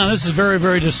 Believe it or not, this is very,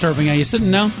 very disturbing. Are you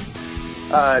sitting down?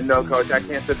 No, Coach. I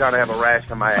can't sit down and have a rash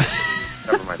on my ass.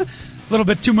 Never mind. A little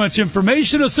bit too much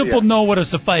information. A simple no would have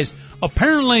sufficed.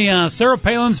 Apparently, Sarah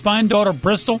Palin's fine daughter,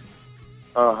 Bristol,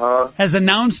 has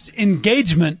announced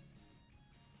engagement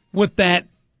with that,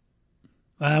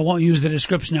 I won't use the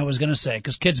description I was going to say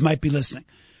because kids might be listening,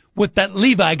 with that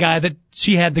Levi guy that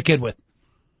she had the kid with.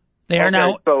 They are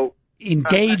now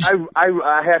engaged.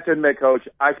 I have to admit, Coach,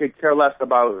 I could care less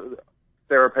about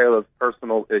Sarah Palin's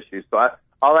personal issues. So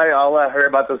all I heard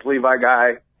about this Levi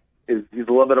guy is he's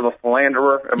a little bit of a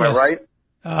philanderer. Am I right?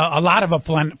 A lot of a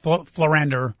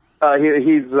philanderer.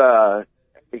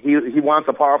 He wants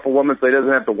a powerful woman so he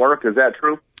doesn't have to work. Is that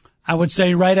true? I would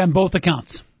say right on both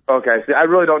accounts. Okay. See, I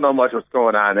really don't know much what's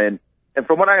going on. And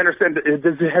from what I understand, has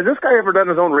this guy ever done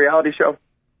his own reality show?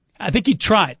 I think he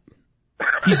tried.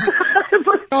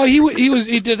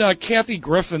 He did a Kathy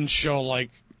Griffin's show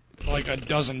like a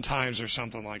dozen times or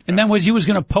something like that. And then he was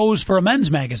going to pose for a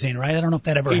men's magazine, right? I don't know if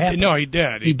that ever happened. No, he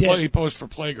did. He did. He posed for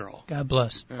Playgirl. God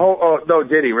bless. Yeah. Oh, no,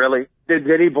 did he really? Did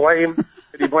he blame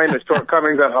the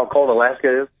shortcomings on how cold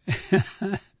Alaska is?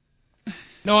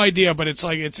 No idea, but it's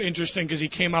interesting because he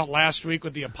came out last week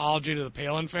with the apology to the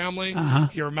Palin family.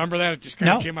 You remember that? It just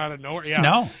kind of came out of nowhere. Yeah.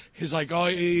 No. He's like,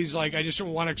 I just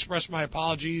want to express my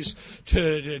apologies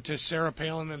to Sarah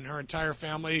Palin and her entire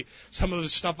family. Some of the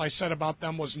stuff I said about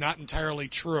them was not entirely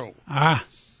true.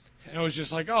 And it was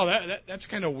just like, oh, that's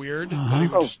kind of weird. That he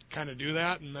would just kind of do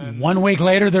that, and then 1 week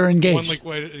later they're engaged. 1 week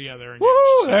later, yeah, they're engaged.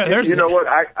 Woo, So. You know what?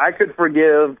 I could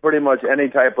forgive pretty much any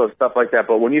type of stuff like that,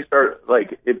 but when you start,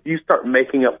 like, if you start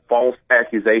making up false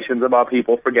accusations about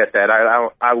people, forget that.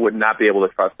 I would not be able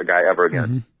to trust the guy ever again.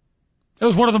 Mm-hmm. It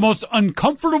was one of the most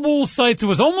uncomfortable sights. It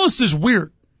was almost as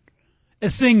weird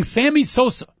as seeing Sammy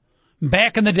Sosa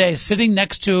back in the day sitting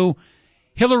next to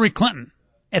Hillary Clinton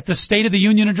at the State of the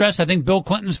Union address. I think Bill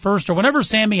Clinton's first, or whenever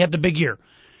Sammy had the big year,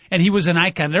 and he was an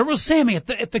icon. There was Sammy at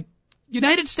the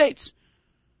United States.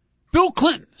 Bill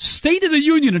Clinton, State of the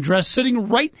Union address, sitting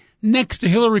right next to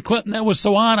Hillary Clinton. That was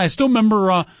so odd. I still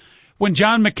remember when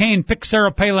John McCain picked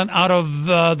Sarah Palin out of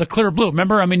the clear blue.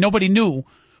 Remember? I mean, nobody knew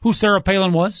who Sarah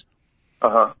Palin was.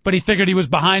 Uh-huh. But he figured he was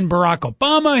behind Barack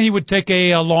Obama. He would take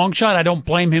a long shot. I don't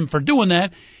blame him for doing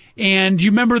that. And you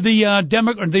remember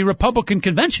the Republican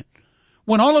convention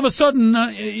when all of a sudden,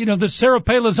 the Sarah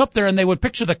Palin's up there and they would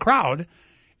picture the crowd.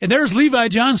 And there's Levi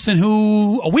Johnston,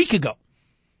 who a week ago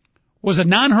was a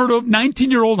non-heard of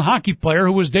 19-year-old hockey player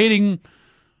who was dating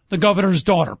the governor's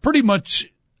daughter, pretty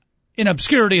much in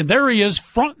obscurity. And there he is,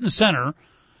 front and center,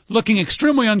 looking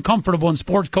extremely uncomfortable in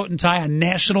sport coat and tie on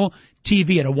national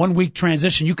TV at a 1 week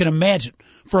transition. You can imagine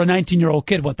for a 19-year-old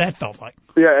kid what that felt like.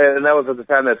 Yeah, and that was at the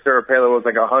time that Sarah Palin was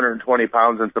like 120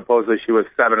 pounds, and supposedly she was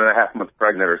 7.5 months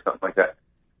pregnant or something like that.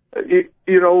 I'm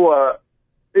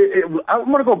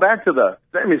going to go back to the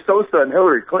Sammy Sosa and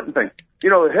Hillary Clinton thing.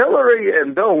 Hillary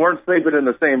and Bill weren't sleeping in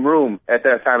the same room at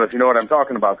that time, if you know what I'm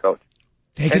talking about, Coach.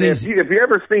 Take it easy. If you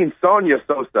ever seen Sonia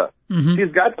Sosa,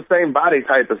 she's got the same body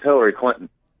type as Hillary Clinton.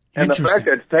 And the fact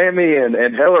that Sammy and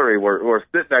Hillary were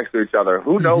sitting next to each other,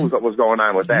 who knows what was going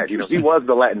on with that? He was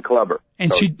the Latin clubber.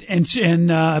 And so.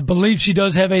 I believe she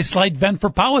does have a slight bent for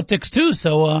politics too.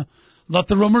 So let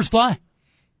the rumors fly.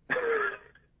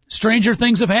 Stranger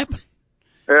things have happened.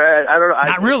 I don't know.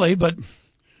 Not really, but.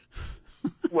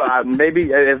 Well,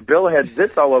 maybe if Bill had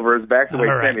zits all over his back the way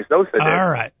Sammy Sosa did. All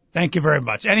right. Thank you very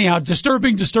much. Anyhow,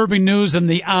 disturbing news in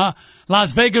the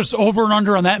Las Vegas over and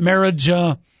under on that marriage.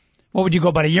 What would you go,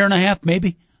 about a year and a half,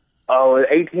 maybe? Oh,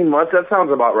 18 months? That sounds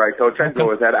about right, Coach. I'd go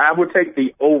with that. I would take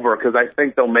the over because I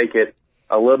think they'll make it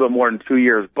a little bit more than 2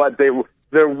 years. But there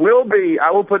will be,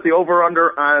 I will put the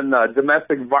over-under on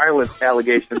domestic violence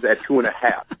allegations at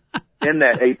 2.5 in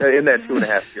that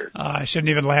 2.5 years. I shouldn't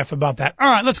even laugh about that. All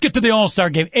right, let's get to the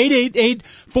All-Star game.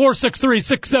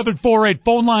 888-463-6748.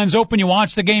 Phone lines open. You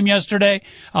watched the game yesterday.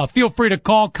 Feel free to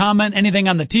call, comment, anything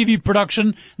on the TV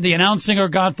production, the announcing, or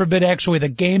God forbid, actually the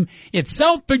game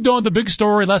itself. Big Dog, the big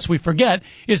story, lest we forget,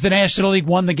 is the National League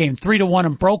won the game 3-1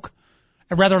 and broke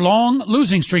a rather long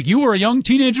losing streak. You were a young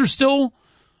teenager, still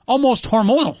almost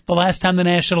hormonal the last time the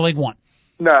National League won.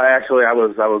 No, actually, I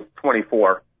was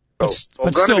 24. But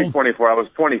going still, to be 24. I was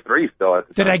 23 still at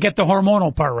the time. Did I get the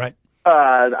hormonal part right?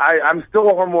 I'm still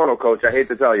a hormonal, Coach. I hate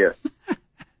to tell you.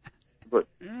 But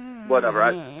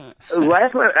whatever.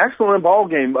 Last night, excellent ball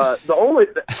game.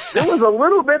 There was a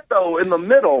little bit, though, in the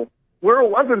middle where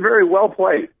it wasn't very well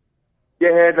played.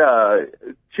 You had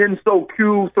Chin So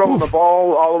Kyu throwing the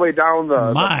ball all the way down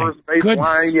the first base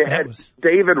line. You had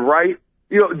David Wright.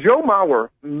 Joe Mauer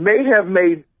may have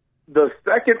made the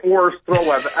second worst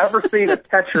throw I've ever seen a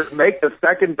catcher make the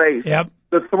second base. Yep.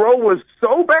 The throw was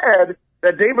so bad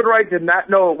that David Wright did not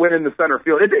know it went in the center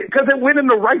field. Because it went in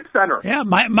the right center. Yeah,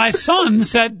 my son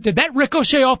said, did that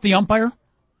ricochet off the umpire?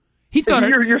 He thought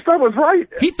your son was right.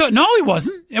 He thought, no, he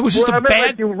wasn't. It was just a bad.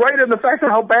 Like you right in the fact of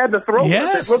how bad the throw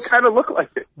was. It kind of looked like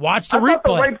it. Watch the replay. replay. I thought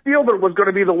the right fielder was going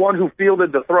to be the one who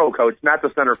fielded the throw, Coach, not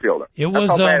the center fielder.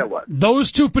 That's how bad it was.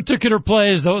 Those two particular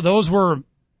plays, those were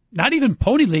not even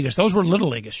pony leaguish. Those were little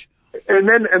leaguish. And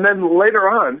then later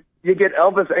on, you get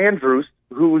Elvis Andrus,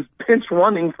 who's pinch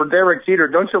running for Derek Jeter.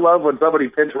 Don't you love when somebody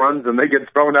pinch runs and they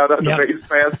get thrown out on the base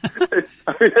pass?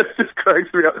 It just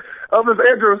cracks me up. Elvis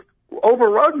Andrus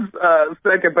overruns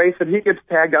second base and he gets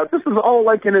tagged out. This is all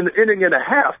like in an inning and a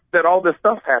half that all this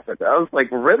stuff happened. I was like,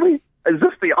 really? Is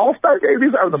this the All-Star game?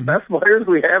 These are the best players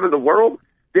we have in the world?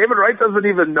 David Wright doesn't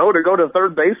even know to go to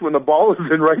third base when the ball is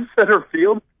in right center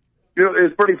field.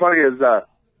 It's pretty funny is the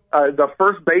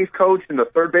first base coach and the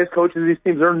third base coaches of these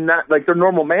teams, they're not like they're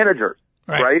normal managers,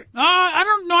 right? I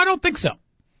don't know. I don't think so.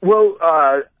 Well,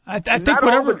 I think not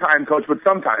all the time, Coach, but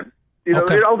sometimes.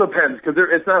 It all depends because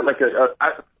it's not like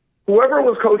whoever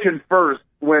was coaching first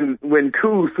when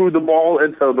Koo threw the ball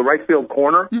into the right field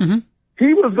corner,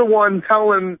 he was the one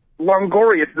telling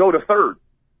Longoria to go to third,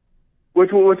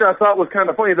 which I thought was kind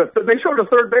of funny. They showed the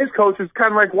third base coach is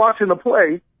kind of like watching the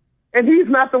play. And he's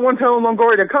not the one telling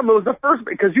Longoria to come. It was the first,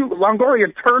 because Longoria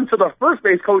turned to the first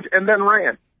base coach and then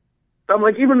ran. I'm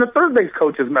like, even the third base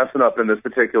coach is messing up in this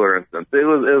particular instance. It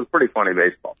was pretty funny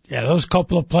baseball. Yeah, those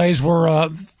couple of plays were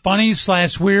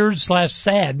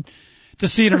funny/weird/sad to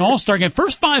see in an All-Star game.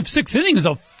 First 5-6 innings,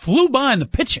 though, flew by in the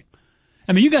pitching.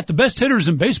 I mean, you got the best hitters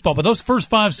in baseball, but those first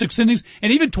 5-6 innings,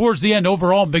 and even towards the end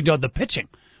overall, Big Dog, the pitching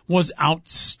was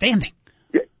outstanding.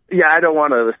 Yeah, I don't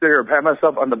want to sit here and pat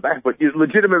myself on the back, but you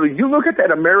look at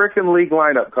that American League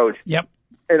lineup, Coach. Yep.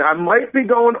 And I might be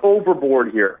going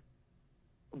overboard here,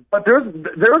 but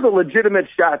there's a legitimate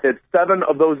shot that 7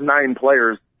 of those 9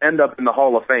 players end up in the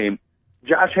Hall of Fame.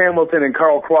 Josh Hamilton and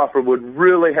Carl Crawford would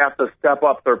really have to step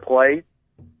up their play,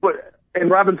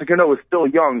 and Robinson Cano is still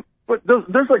young. But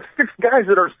there's like 6 guys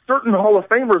that are certain Hall of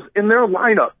Famers in their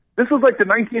lineup. This was like the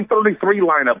 1933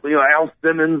 lineup, Al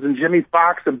Simmons and Jimmy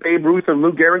Fox and Babe Ruth and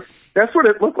Lou Gehrig. That's what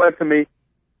it looked like to me.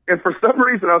 And for some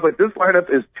reason, I was like, this lineup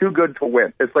is too good to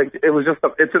win. It's like,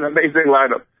 it's an amazing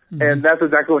lineup. Mm-hmm. And that's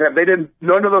exactly what happened.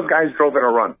 None of those guys drove in a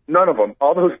run. None of them.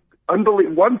 All those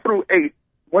 1 through 9,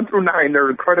 they're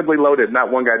incredibly loaded.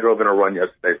 Not one guy drove in a run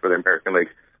yesterday for the American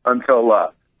League until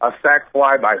a sac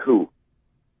fly by who?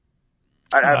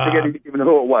 I forget even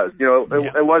who it was. It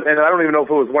was, and I don't even know if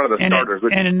it was one of the starters.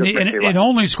 It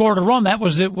only scored a run. That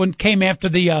was it when it came after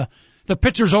the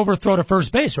pitcher's overthrow to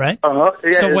first base, right? Yeah,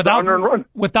 so without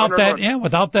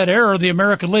that error, the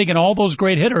American League and all those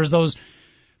great hitters, those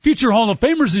future Hall of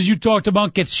Famers, as you talked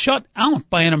about, get shut out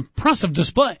by an impressive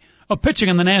display of pitching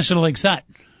on the National League side.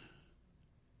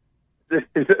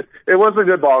 It was a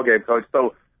good ball game, Coach.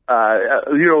 So.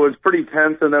 It was pretty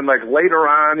tense, and then like later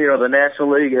on, the National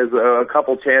League has a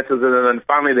couple chances, and then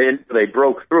finally they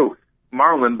broke through.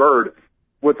 Marlon Byrd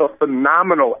with a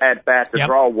phenomenal at bat to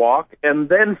draw a walk, and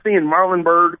then seeing Marlon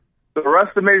Byrd, the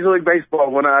rest of Major League Baseball,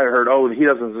 when I heard, he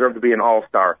doesn't deserve to be an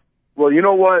All-Star. Well, you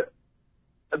know what?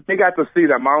 They got to see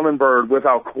that Marlon Byrd,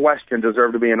 without question,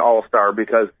 deserved to be an All-Star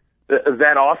because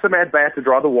that awesome at bat to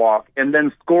draw the walk, and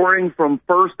then scoring from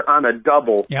first on a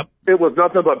double. Yep. It was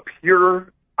nothing but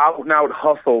pure out-and-out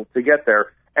hustle to get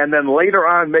there. And then later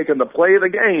on making the play of the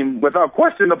game, without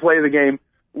question the play of the game,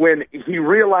 when he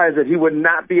realized that he would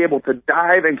not be able to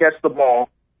dive and catch the ball.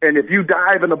 And if you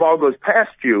dive and the ball goes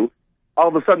past you, all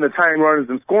of a sudden the tying run is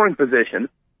in scoring position.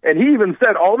 And he even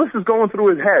said all this is going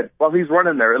through his head while he's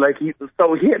running there.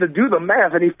 So he had to do the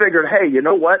math, and he figured, hey, you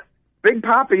know what? Big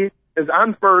Papi is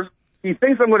on first. He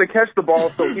thinks I'm going to catch the ball,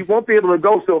 so he won't be able to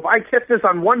go. So if I catch this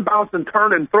on one bounce and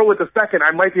turn and throw it to second, I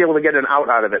might be able to get an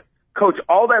out of it. Coach,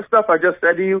 all that stuff I just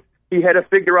said to you, he had to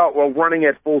figure out while running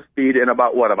at full speed in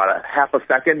about a half a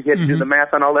second. He had to do the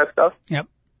math on all that stuff. Yep.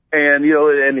 And,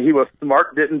 and he was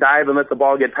smart, didn't dive and let the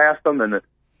ball get past him and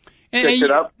picked it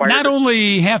up. Not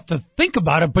only have to think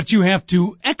about it, but you have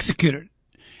to execute it.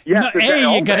 Yes,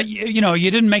 you got to, you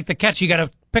didn't make the catch. You got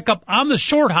to pick up on the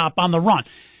short hop on the run.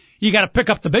 You got to pick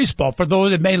up the baseball. For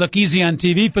those that may look easy on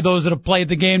TV, for those that have played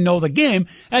the game, know the game,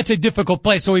 that's a difficult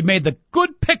play. So he made the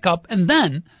good pickup, and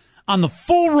then on the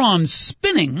full run,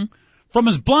 spinning from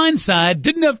his blind side,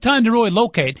 didn't have time to really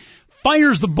locate,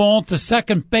 fires the ball to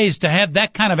second base to have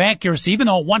that kind of accuracy, even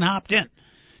though one hopped in,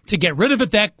 to get rid of it,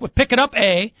 pick it up,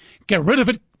 A, get rid of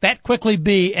it that quickly,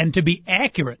 B, and to be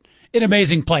accurate. An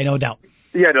amazing play, no doubt.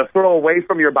 Yeah, to throw away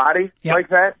from your body like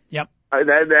that. Yep.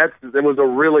 It was a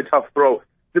really tough throw.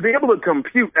 To be able to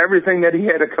compute everything that he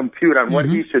had to compute on what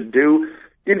he should do,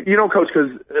 Coach,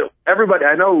 because everybody,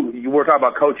 I know you were talking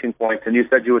about coaching points, and you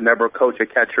said you would never coach a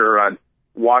catcher on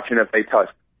watching if they touch.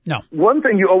 No. One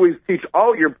thing you always teach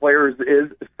all your players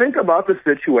is think about the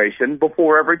situation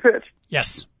before every pitch.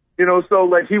 Yes. So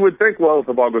like he would think, well, if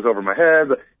the ball goes over my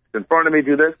head, it's in front of me,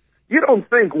 do this. You don't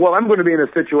think, well, I'm going to be in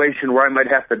a situation where I might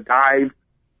have to dive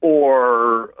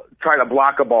or try to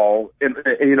block a ball, and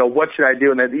what should I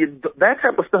do? And that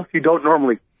type of stuff you don't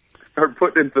normally start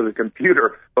putting into the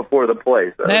computer before the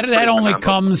play. So that only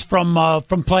comes from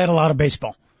playing a lot of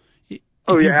baseball.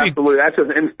 Absolutely. That's just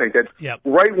instinct.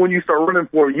 Right when you start running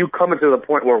for it, you come into the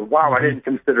point where, wow, I didn't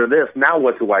consider this. Now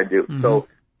what do I do? So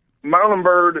Marlon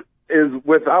Byrd is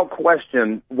without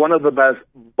question one of the best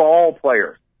ball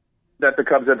players that the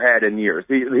Cubs have had in years.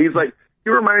 He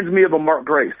reminds me of a Mark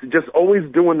Grace, just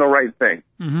always doing the right thing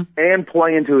and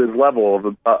playing to his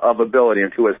level of ability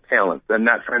and to his talents, and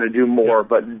not trying to do more,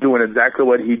 but doing exactly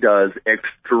what he does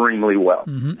extremely well.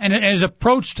 And his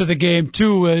approach to the game,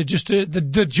 too,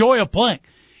 the joy of playing.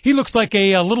 He looks like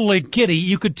a little league kiddie.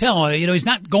 You could tell, he's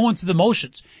not going through the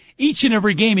motions. Each and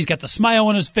every game, he's got the smile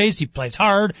on his face. He plays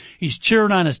hard. He's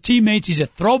cheering on his teammates. He's a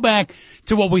throwback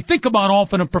to what we think about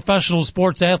often in professional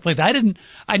sports athletes.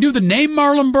 I knew the name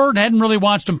Marlon Byrd, hadn't really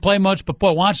watched him play much, but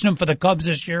watching him for the Cubs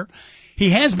this year,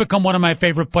 he has become one of my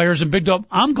favorite players. And Big Dog,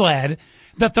 I'm glad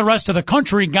that the rest of the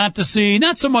country got to see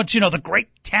not so much, the great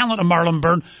talent of Marlon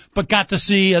Byrd, but got to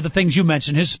see the things you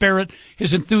mentioned, his spirit,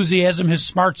 his enthusiasm, his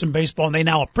smarts in baseball, and they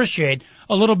now appreciate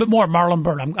a little bit more Marlon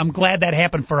Byrd. I'm glad that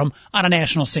happened for him on a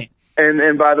national scene.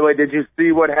 And by the way, did you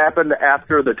see what happened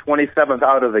after the 27th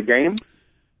out of the game?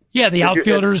 Yeah, the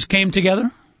outfielders came together.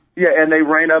 Yeah, and they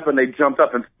ran up and they jumped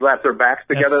up and slapped their backs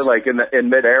together in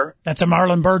midair. That's a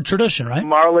Marlon Byrd tradition, right?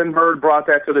 Marlon Byrd brought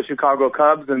that to the Chicago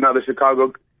Cubs, and now they did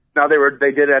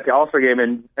it at the All-Star game,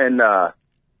 and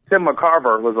Tim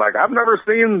McCarver was like, I've never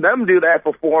seen them do that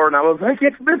before, and I was like,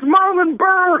 it's Marlon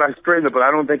Byrd. I screamed it, but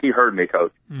I don't think he heard me,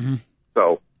 Coach. Mm-hmm.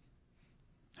 So,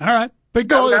 all right, big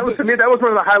goal. That was one of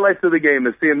the highlights of the game,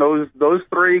 is seeing those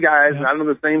three guys not on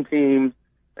the same team.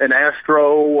 An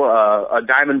Astro, a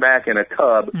Diamondback, and a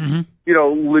Cub,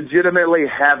 legitimately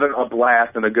having a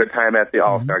blast and a good time at the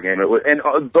All-Star game.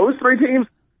 Those three teams,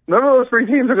 none of those three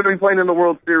teams are going to be playing in the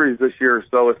World Series this year,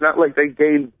 so it's not like they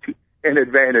gained an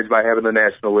advantage by having the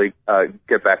National League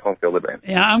get back home field advantage.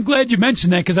 Yeah, I'm glad you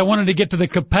mentioned that because I wanted to get to the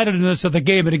competitiveness of the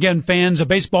game. And again,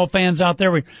 baseball fans out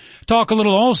there, we talk a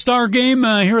little All-Star game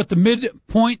here at the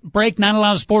midpoint break. Not a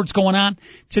lot of sports going on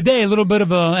today. A little bit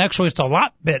of it's a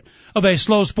lot bit of a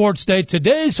slow sports day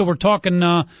today. So we're talking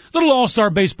little All-Star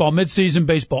baseball, midseason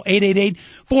baseball.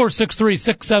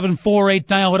 888-463-6748.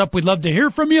 Dial it up. We'd love to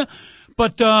hear from you.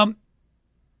 But the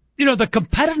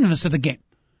competitiveness of the game.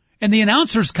 And the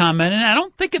announcers comment, and I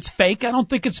don't think it's fake, I don't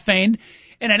think it's feigned,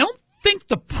 and I don't think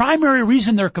the primary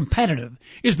reason they're competitive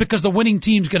is because the winning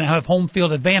team's going to have home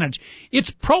field advantage.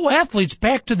 It's pro athletes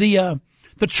back to the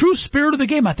true spirit of the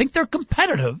game. I think they're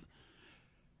competitive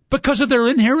because of their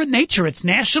inherent nature. It's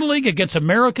National League against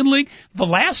American League. The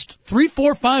last 3,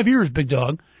 4, 5 years, Big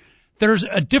Dog, there's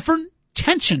a different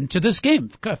tension to this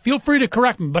game. Feel free to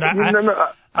correct me, but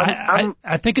I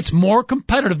think it's more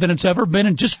competitive than it's ever been,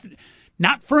 and just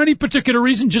not for any particular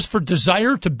reason, just for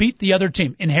desire to beat the other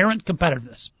team. Inherent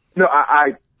competitiveness. No,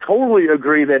 I totally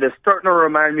agree that it's starting to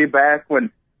remind me back when,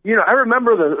 I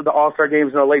remember the All-Star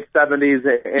games in the late 70s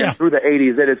and through the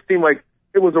 80s, and it seemed like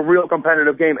it was a real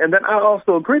competitive game. And then I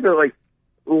also agree that,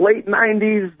 late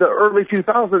 90s, the early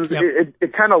 2000s,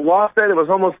 it kind of lost that. It was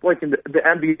almost like in the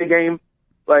NBA game.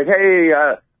 Like, hey,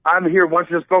 I'm here. Why don't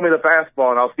you just throw me the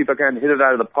fastball, and I'll see if I can hit it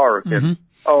out of the park. Mm-hmm. And,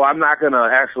 I'm not going to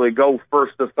actually go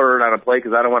first to third on a play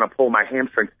because I don't want to pull my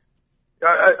hamstring.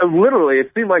 Literally,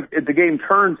 it seemed like the game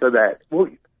turned to that. Well,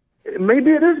 maybe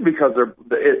it is because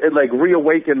it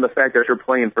reawakened the fact that you're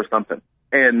playing for something.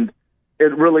 And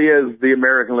it really is the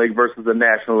American League versus the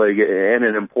National League and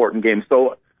an important game.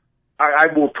 So I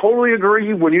will totally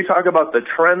agree when you talk about the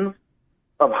trends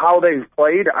of how they've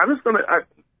played.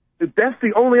 That's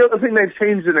the only other thing they've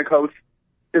changed in a coach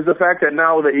is the fact that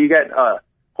now that you get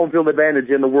home field advantage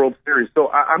in the World Series. So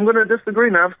I'm going to disagree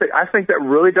now. I think that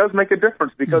really does make a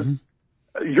difference because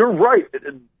you're right.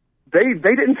 They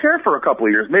didn't care for a couple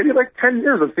of years, maybe 10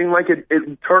 years. It seemed like it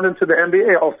turned into the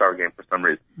NBA All-Star game for some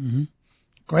reason. Mm-hmm.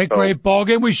 Great ball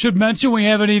game. We should mention we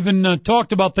haven't even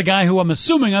talked about the guy who I'm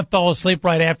assuming I fell asleep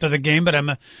right after the game, but I'm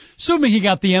assuming he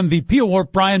got the MVP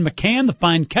award. Brian McCann, the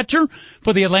fine catcher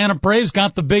for the Atlanta Braves,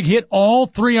 got the big hit, all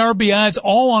 3 RBIs,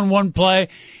 all on one play,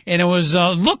 and it was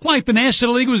looked like the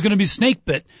National League was going to be snake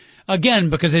bit again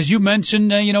because, as you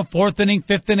mentioned, 4th inning,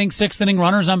 5th inning, 6th inning,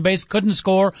 runners on base couldn't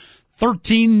score.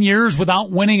 13 years without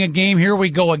winning a game. Here we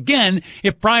go again.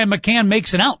 If Brian McCann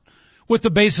makes it out with the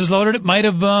bases loaded, it might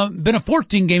have been a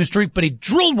 14-game streak, but he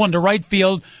drilled one to right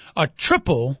field, a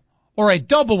triple or a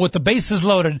double with the bases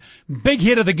loaded. Big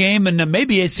hit of the game and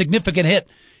maybe a significant hit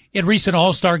in recent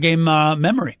All-Star game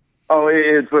memory. Oh,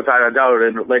 it's without a doubt.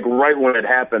 And right when it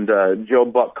happened, Joe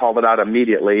Buck called it out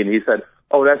immediately, and he said,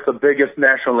 that's the biggest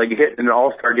National League hit in an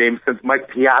All-Star game since Mike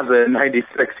Piazza in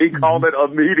 '96. He called it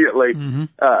immediately. Mm-hmm.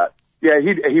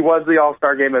 He was the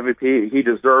All-Star game MVP. He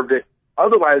deserved it.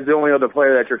 Otherwise, the only other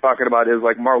player that you're talking about is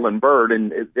Marlon Byrd,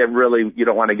 and it really, you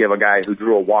don't want to give a guy who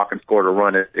drew a walk and scored a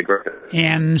run at the Griffin.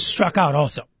 And struck out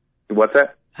also. What's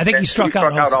that? I think he struck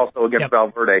out also against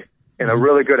Valverde in a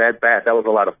really good at-bat. That was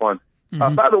a lot of fun.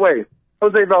 Mm-hmm. By the way,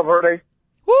 Jose Valverde,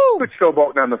 good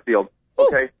showboating on the field.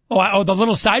 Okay. Oh, the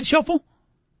little side shuffle?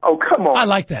 Oh, come on. I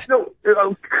like that. No,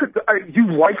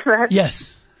 you like that?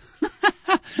 Yes.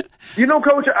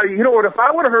 Coach, what, if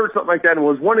I would have heard something like that and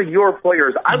was one of your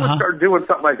players, I would start doing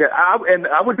something like that. And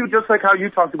I would do just like how you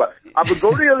talked about. I would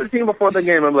go to the other team before the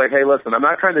game and I'm like, hey, listen, I'm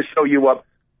not trying to show you up.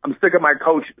 I'm sick of my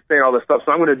coach saying all this stuff,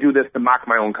 so I'm going to do this to mock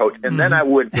my own coach. And then I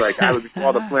would do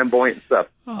all the flamboyant stuff.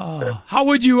 How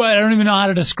would you, I don't even know how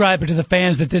to describe it to the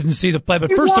fans that didn't see the play,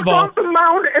 but first of all. He walked off the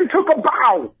mound and took a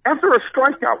bow after a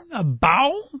strikeout. A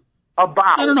bow? A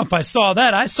bow. I don't know if I saw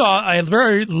that. I saw a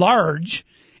very large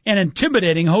and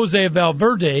intimidating Jose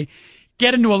Valverde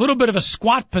get into a little bit of a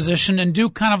squat position and do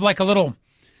kind of like a little,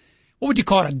 what would you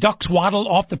call it, a duck's waddle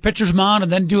off the pitcher's mound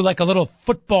and then do like a little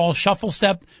football shuffle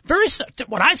step. Very,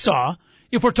 what I saw,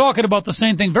 if we're talking about the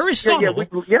same thing, very subtle,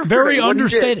 very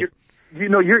understated.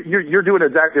 You're doing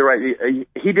exactly right.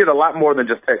 He did a lot more than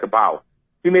just take a bow.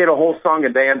 He made a whole song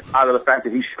and dance out of the fact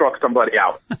that he struck somebody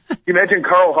out. Can you imagine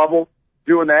Carl Hubble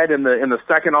doing that in the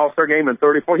second All-Star game in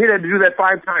 34? He'd had to do that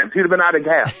 5 times. He'd have been out of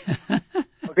gas.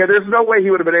 Okay, there's no way he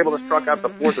would have been able to struck out the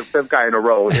 4th or 5th guy in a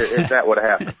row if that would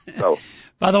have happened. So,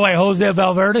 by the way, Jose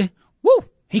Valverde,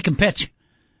 he can pitch.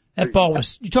 That ball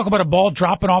was, you talk about a ball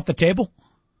dropping off the table?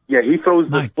 Yeah, he throws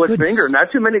the split finger.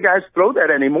 Not too many guys throw that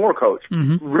anymore, Coach.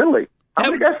 Mm-hmm. Really? How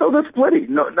many guys throw the splitty?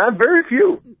 No, not very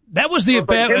few. That was the him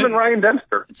and Ryan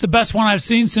Dempster. It's the best one I've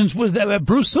seen since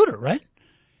Bruce Sutter, right?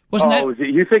 Wasn't that?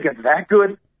 You think it's that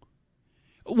good?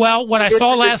 Well, what I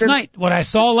saw last night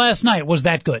was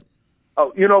that good.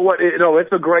 Oh, you know what?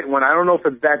 It's a great one. I don't know if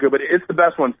it's that good, but it's the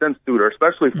best one since Sutter,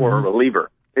 especially for a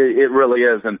reliever. It really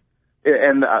is.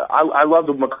 And I love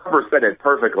that McCarver said it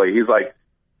perfectly. He's like,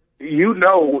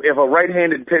 if a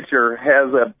right-handed pitcher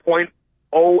has a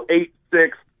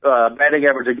 .086 batting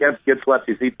average against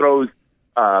lefties, he throws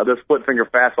the split finger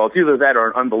fastball. It's either that or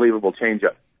an unbelievable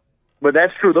changeup. But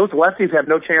that's true. Those lefties have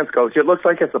no chance, Coach. It looks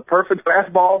like it's a perfect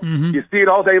fastball. Mm-hmm. You see it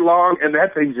all day long, and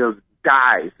that thing just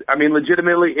dies. I mean,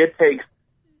 legitimately, it takes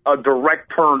a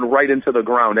direct turn right into the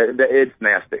ground. It's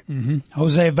nasty. Mm-hmm.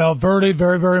 Jose Valverde,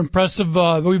 very, very impressive.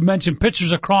 We've mentioned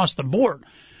pitchers across the board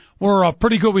were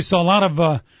pretty good. We saw a lot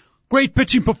of great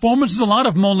pitching performances, a lot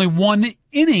of them only one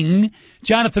inning.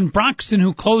 Jonathan Broxton,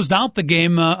 who closed out the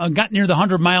game, got near the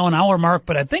 100-mile-an-hour mark,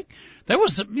 but I think there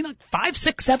was 5,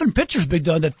 6, 7 pitchers, Big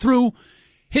Dog, that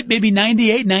hit maybe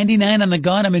 98, 99 on the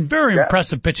gun. I mean, very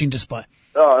impressive pitching display.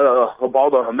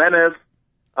 Ubaldo Jimenez,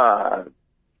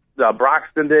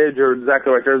 Broxton did. You're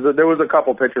exactly right. There was a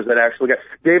couple pitchers that actually got.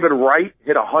 David Wright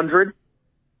hit 100.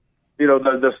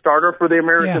 The starter for the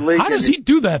American League. How does he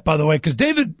do that, by the way? Because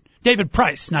David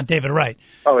Price, not David Wright.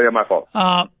 Oh yeah, my fault.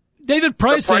 David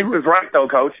Price. Price is right though,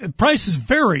 Coach. Price is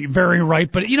very, very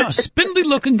right. But a spindly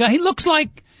looking guy. He looks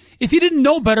like, if he didn't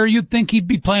know better, you'd think he'd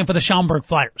be playing for the Schaumburg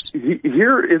Flyers.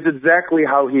 Here is exactly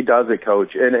how he does it,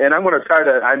 Coach. And I'm going to try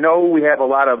to. I know we have a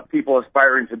lot of people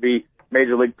aspiring to be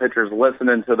major league pitchers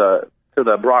listening to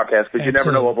the broadcast, because you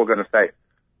never know what we're going to say.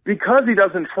 Because he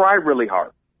doesn't try really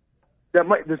hard.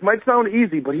 This might sound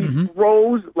easy, but he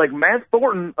throws like Matt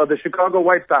Thornton of the Chicago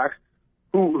White Sox,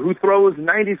 who throws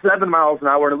 97 miles an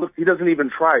hour, and it looks he doesn't even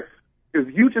try.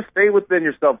 If you just stay within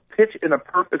yourself, pitch in a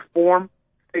perfect form,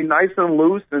 stay nice and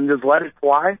loose, and just let it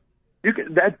fly,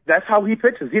 that's how he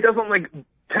pitches. He doesn't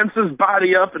tense his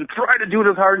body up and try to do it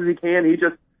as hard as he can. He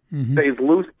just stays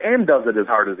loose and does it as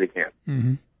hard as he can.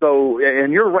 Mm-hmm. So,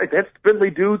 and you're right, that spindly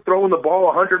dude throwing the ball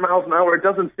 100 miles an hour, it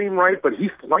doesn't seem right, but he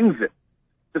flings it.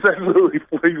 Just absolutely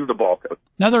flings the ball.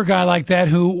 Another guy like that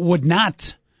who would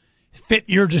not fit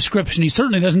your description. He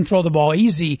certainly doesn't throw the ball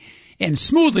easy and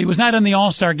smoothly. He was not in the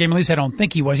All-Star game. At least I don't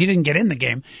think he was. He didn't get in the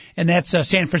game. And that's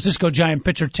San Francisco Giant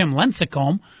pitcher Tim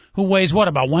Lincecum, who weighs,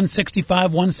 about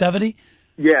 165, 170?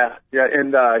 Yeah,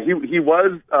 and he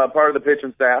was part of the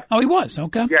pitching staff. Oh, he was,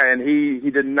 okay. Yeah, and he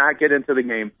did not get into the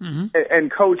game. Mm-hmm. And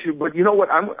Coach, but you know what?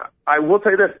 I will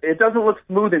tell you this: it doesn't look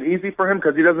smooth and easy for him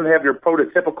because he doesn't have your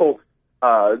prototypical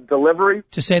delivery.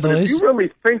 To say the least. If you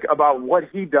really think about what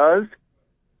he does,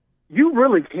 you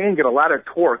really can get a lot of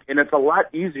torque, and it's a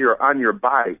lot easier on your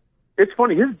body. It's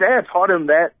funny. His dad taught him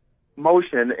that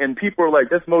motion, and people are like,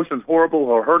 "This motion's horrible.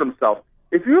 He'll hurt himself."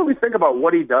 If you really think about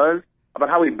what he does, about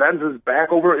how he bends his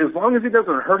back over, as long as he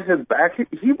doesn't hurt his back,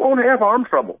 he won't have arm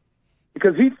trouble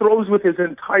because he throws with his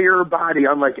entire body,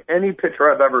 unlike any pitcher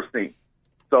I've ever seen.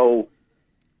 So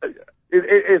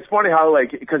it's funny how,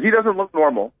 because he doesn't look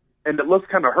normal and it looks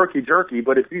kind of herky-jerky,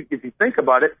 but if you think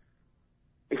about it,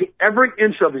 every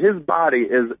inch of his body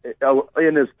is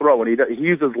in his throw, and he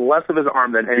uses less of his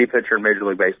arm than any pitcher in Major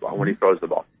League Baseball when he throws the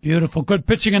ball. Beautiful. Good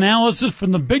pitching analysis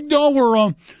from the Big Dog.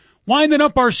 We're winding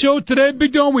up our show today,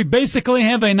 Big Dog. We basically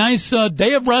have a nice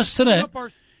day of rest today.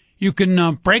 You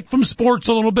can break from sports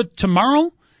a little bit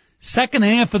tomorrow. Second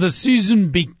half of the season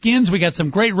begins. We got some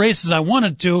great races I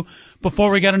wanted to before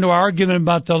we got into our argument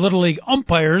about the Little League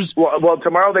umpires. Well,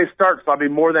 tomorrow they start, so I'll be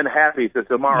more than happy to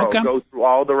tomorrow go through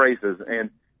all the races.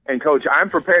 And Coach, I'm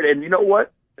prepared. And you know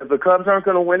what? If the Cubs aren't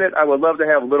going to win it, I would love to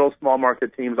have little small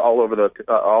market teams all over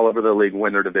the league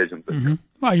win their divisions. Mm-hmm.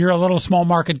 Well, you're a little small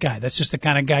market guy. That's just the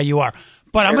kind of guy you are.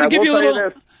 But I'm going to give you a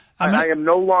little. I am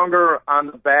no longer on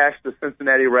the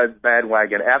Cincinnati Reds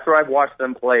bandwagon. After I've watched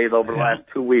them play over the last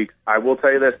 2 weeks, I will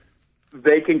tell you this.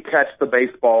 they can catch the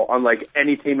baseball unlike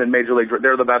any team in Major League.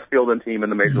 They're the best fielding team in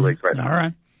the Major Leagues right now. All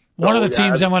right. One of the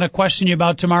teams I want to question you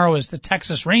about tomorrow is the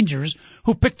Texas Rangers,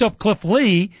 who picked up Cliff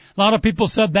Lee. A lot of people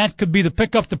said that could be the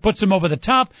pickup that puts him over the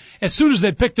top. As soon as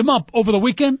they picked him up over the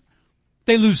weekend,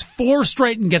 they lose 4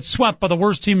 straight and get swept by the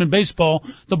worst team in baseball,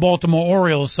 the Baltimore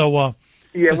Orioles. So,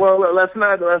 yeah, well, let's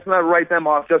not write them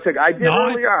off just like I did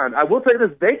early on. I will say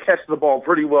this: they catch the ball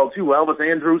pretty well too. Elvis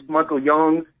Andrus, Michael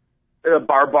Young,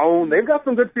 Barbone, they've got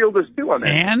some good fielders too on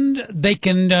there. And they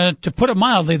can, to put it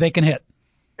mildly, they can hit.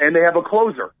 And they have a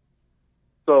closer,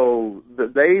 so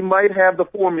they might have the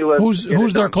formula.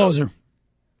 Who's their closer?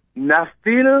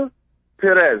 Nafil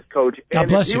Perez, coach. God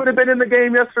bless you. If he would have been in the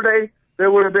game yesterday,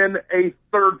 there would have been a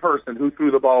third person who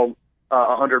threw the ball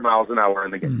 100 miles an hour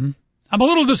in the game. Mm-hmm. I'm a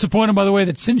little disappointed, by the way,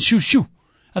 that Sin Shu Shu,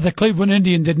 the Cleveland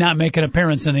Indian, did not make an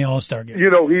appearance in the All-Star game. You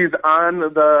know, he's on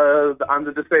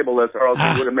the disabled list, or else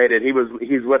he would have made it.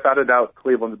 He's without a doubt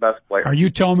Cleveland's best player. Are you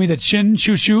telling me that Sin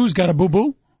Shu Shu's got a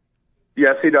boo-boo?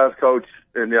 Yes, he does, coach.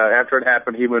 And after it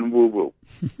happened, he went woo-woo.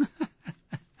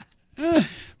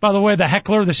 By the way, the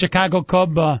Heckler, the Chicago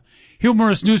Cub,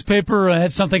 humorous newspaper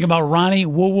had something about Ronnie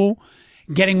Woo-Woo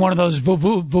getting one of those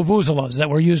vuvuzelas that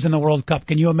were used in the World Cup.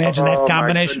 Can you imagine that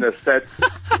combination? Oh, my goodness,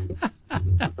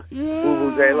 that's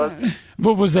vuvuzelas.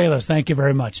 Vuvuzelas, thank you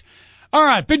very much. All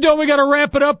right, Big Dog, we got to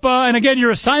wrap it up. And again,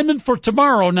 your assignment for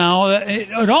tomorrow now,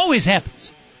 it always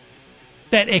happens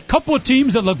that a couple of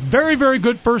teams that look very, very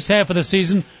good first half of the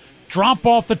season drop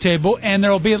off the table, and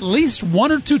there will be at least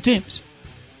 1 or 2 teams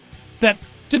that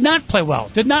did not play well,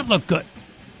 did not look good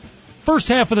first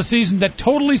half of the season that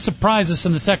totally surprised us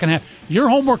in the second half. Your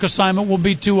homework assignment will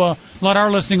be to let our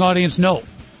listening audience know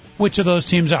which of those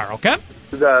teams are, okay?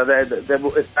 It's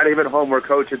not even homework,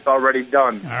 Coach. It's already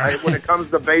done. All right. When it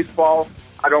comes to baseball,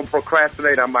 I don't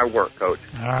procrastinate on my work, Coach.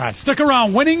 All right. Stick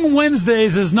around. Winning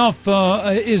Wednesdays is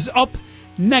up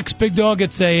next, Big Dog.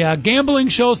 It's a gambling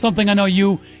show, something I know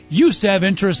you used to have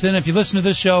interest in. If you listen to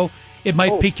this show, it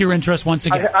might pique your interest once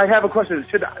again. I have a question.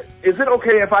 Is it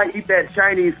okay if I eat that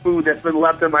Chinese food that's been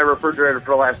left in my refrigerator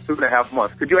for the last 2.5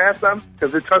 months? Could you ask them?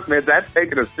 Because trust me, that's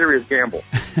taking a serious gamble.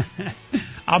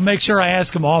 I'll make sure I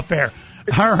ask them off air.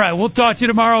 All right, we'll talk to you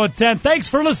tomorrow at 10. Thanks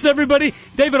for listening, everybody.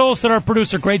 David Olson, our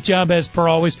producer, great job as per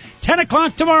always. 10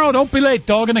 o'clock tomorrow. Don't be late.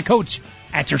 Dog and the Coach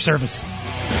at your service.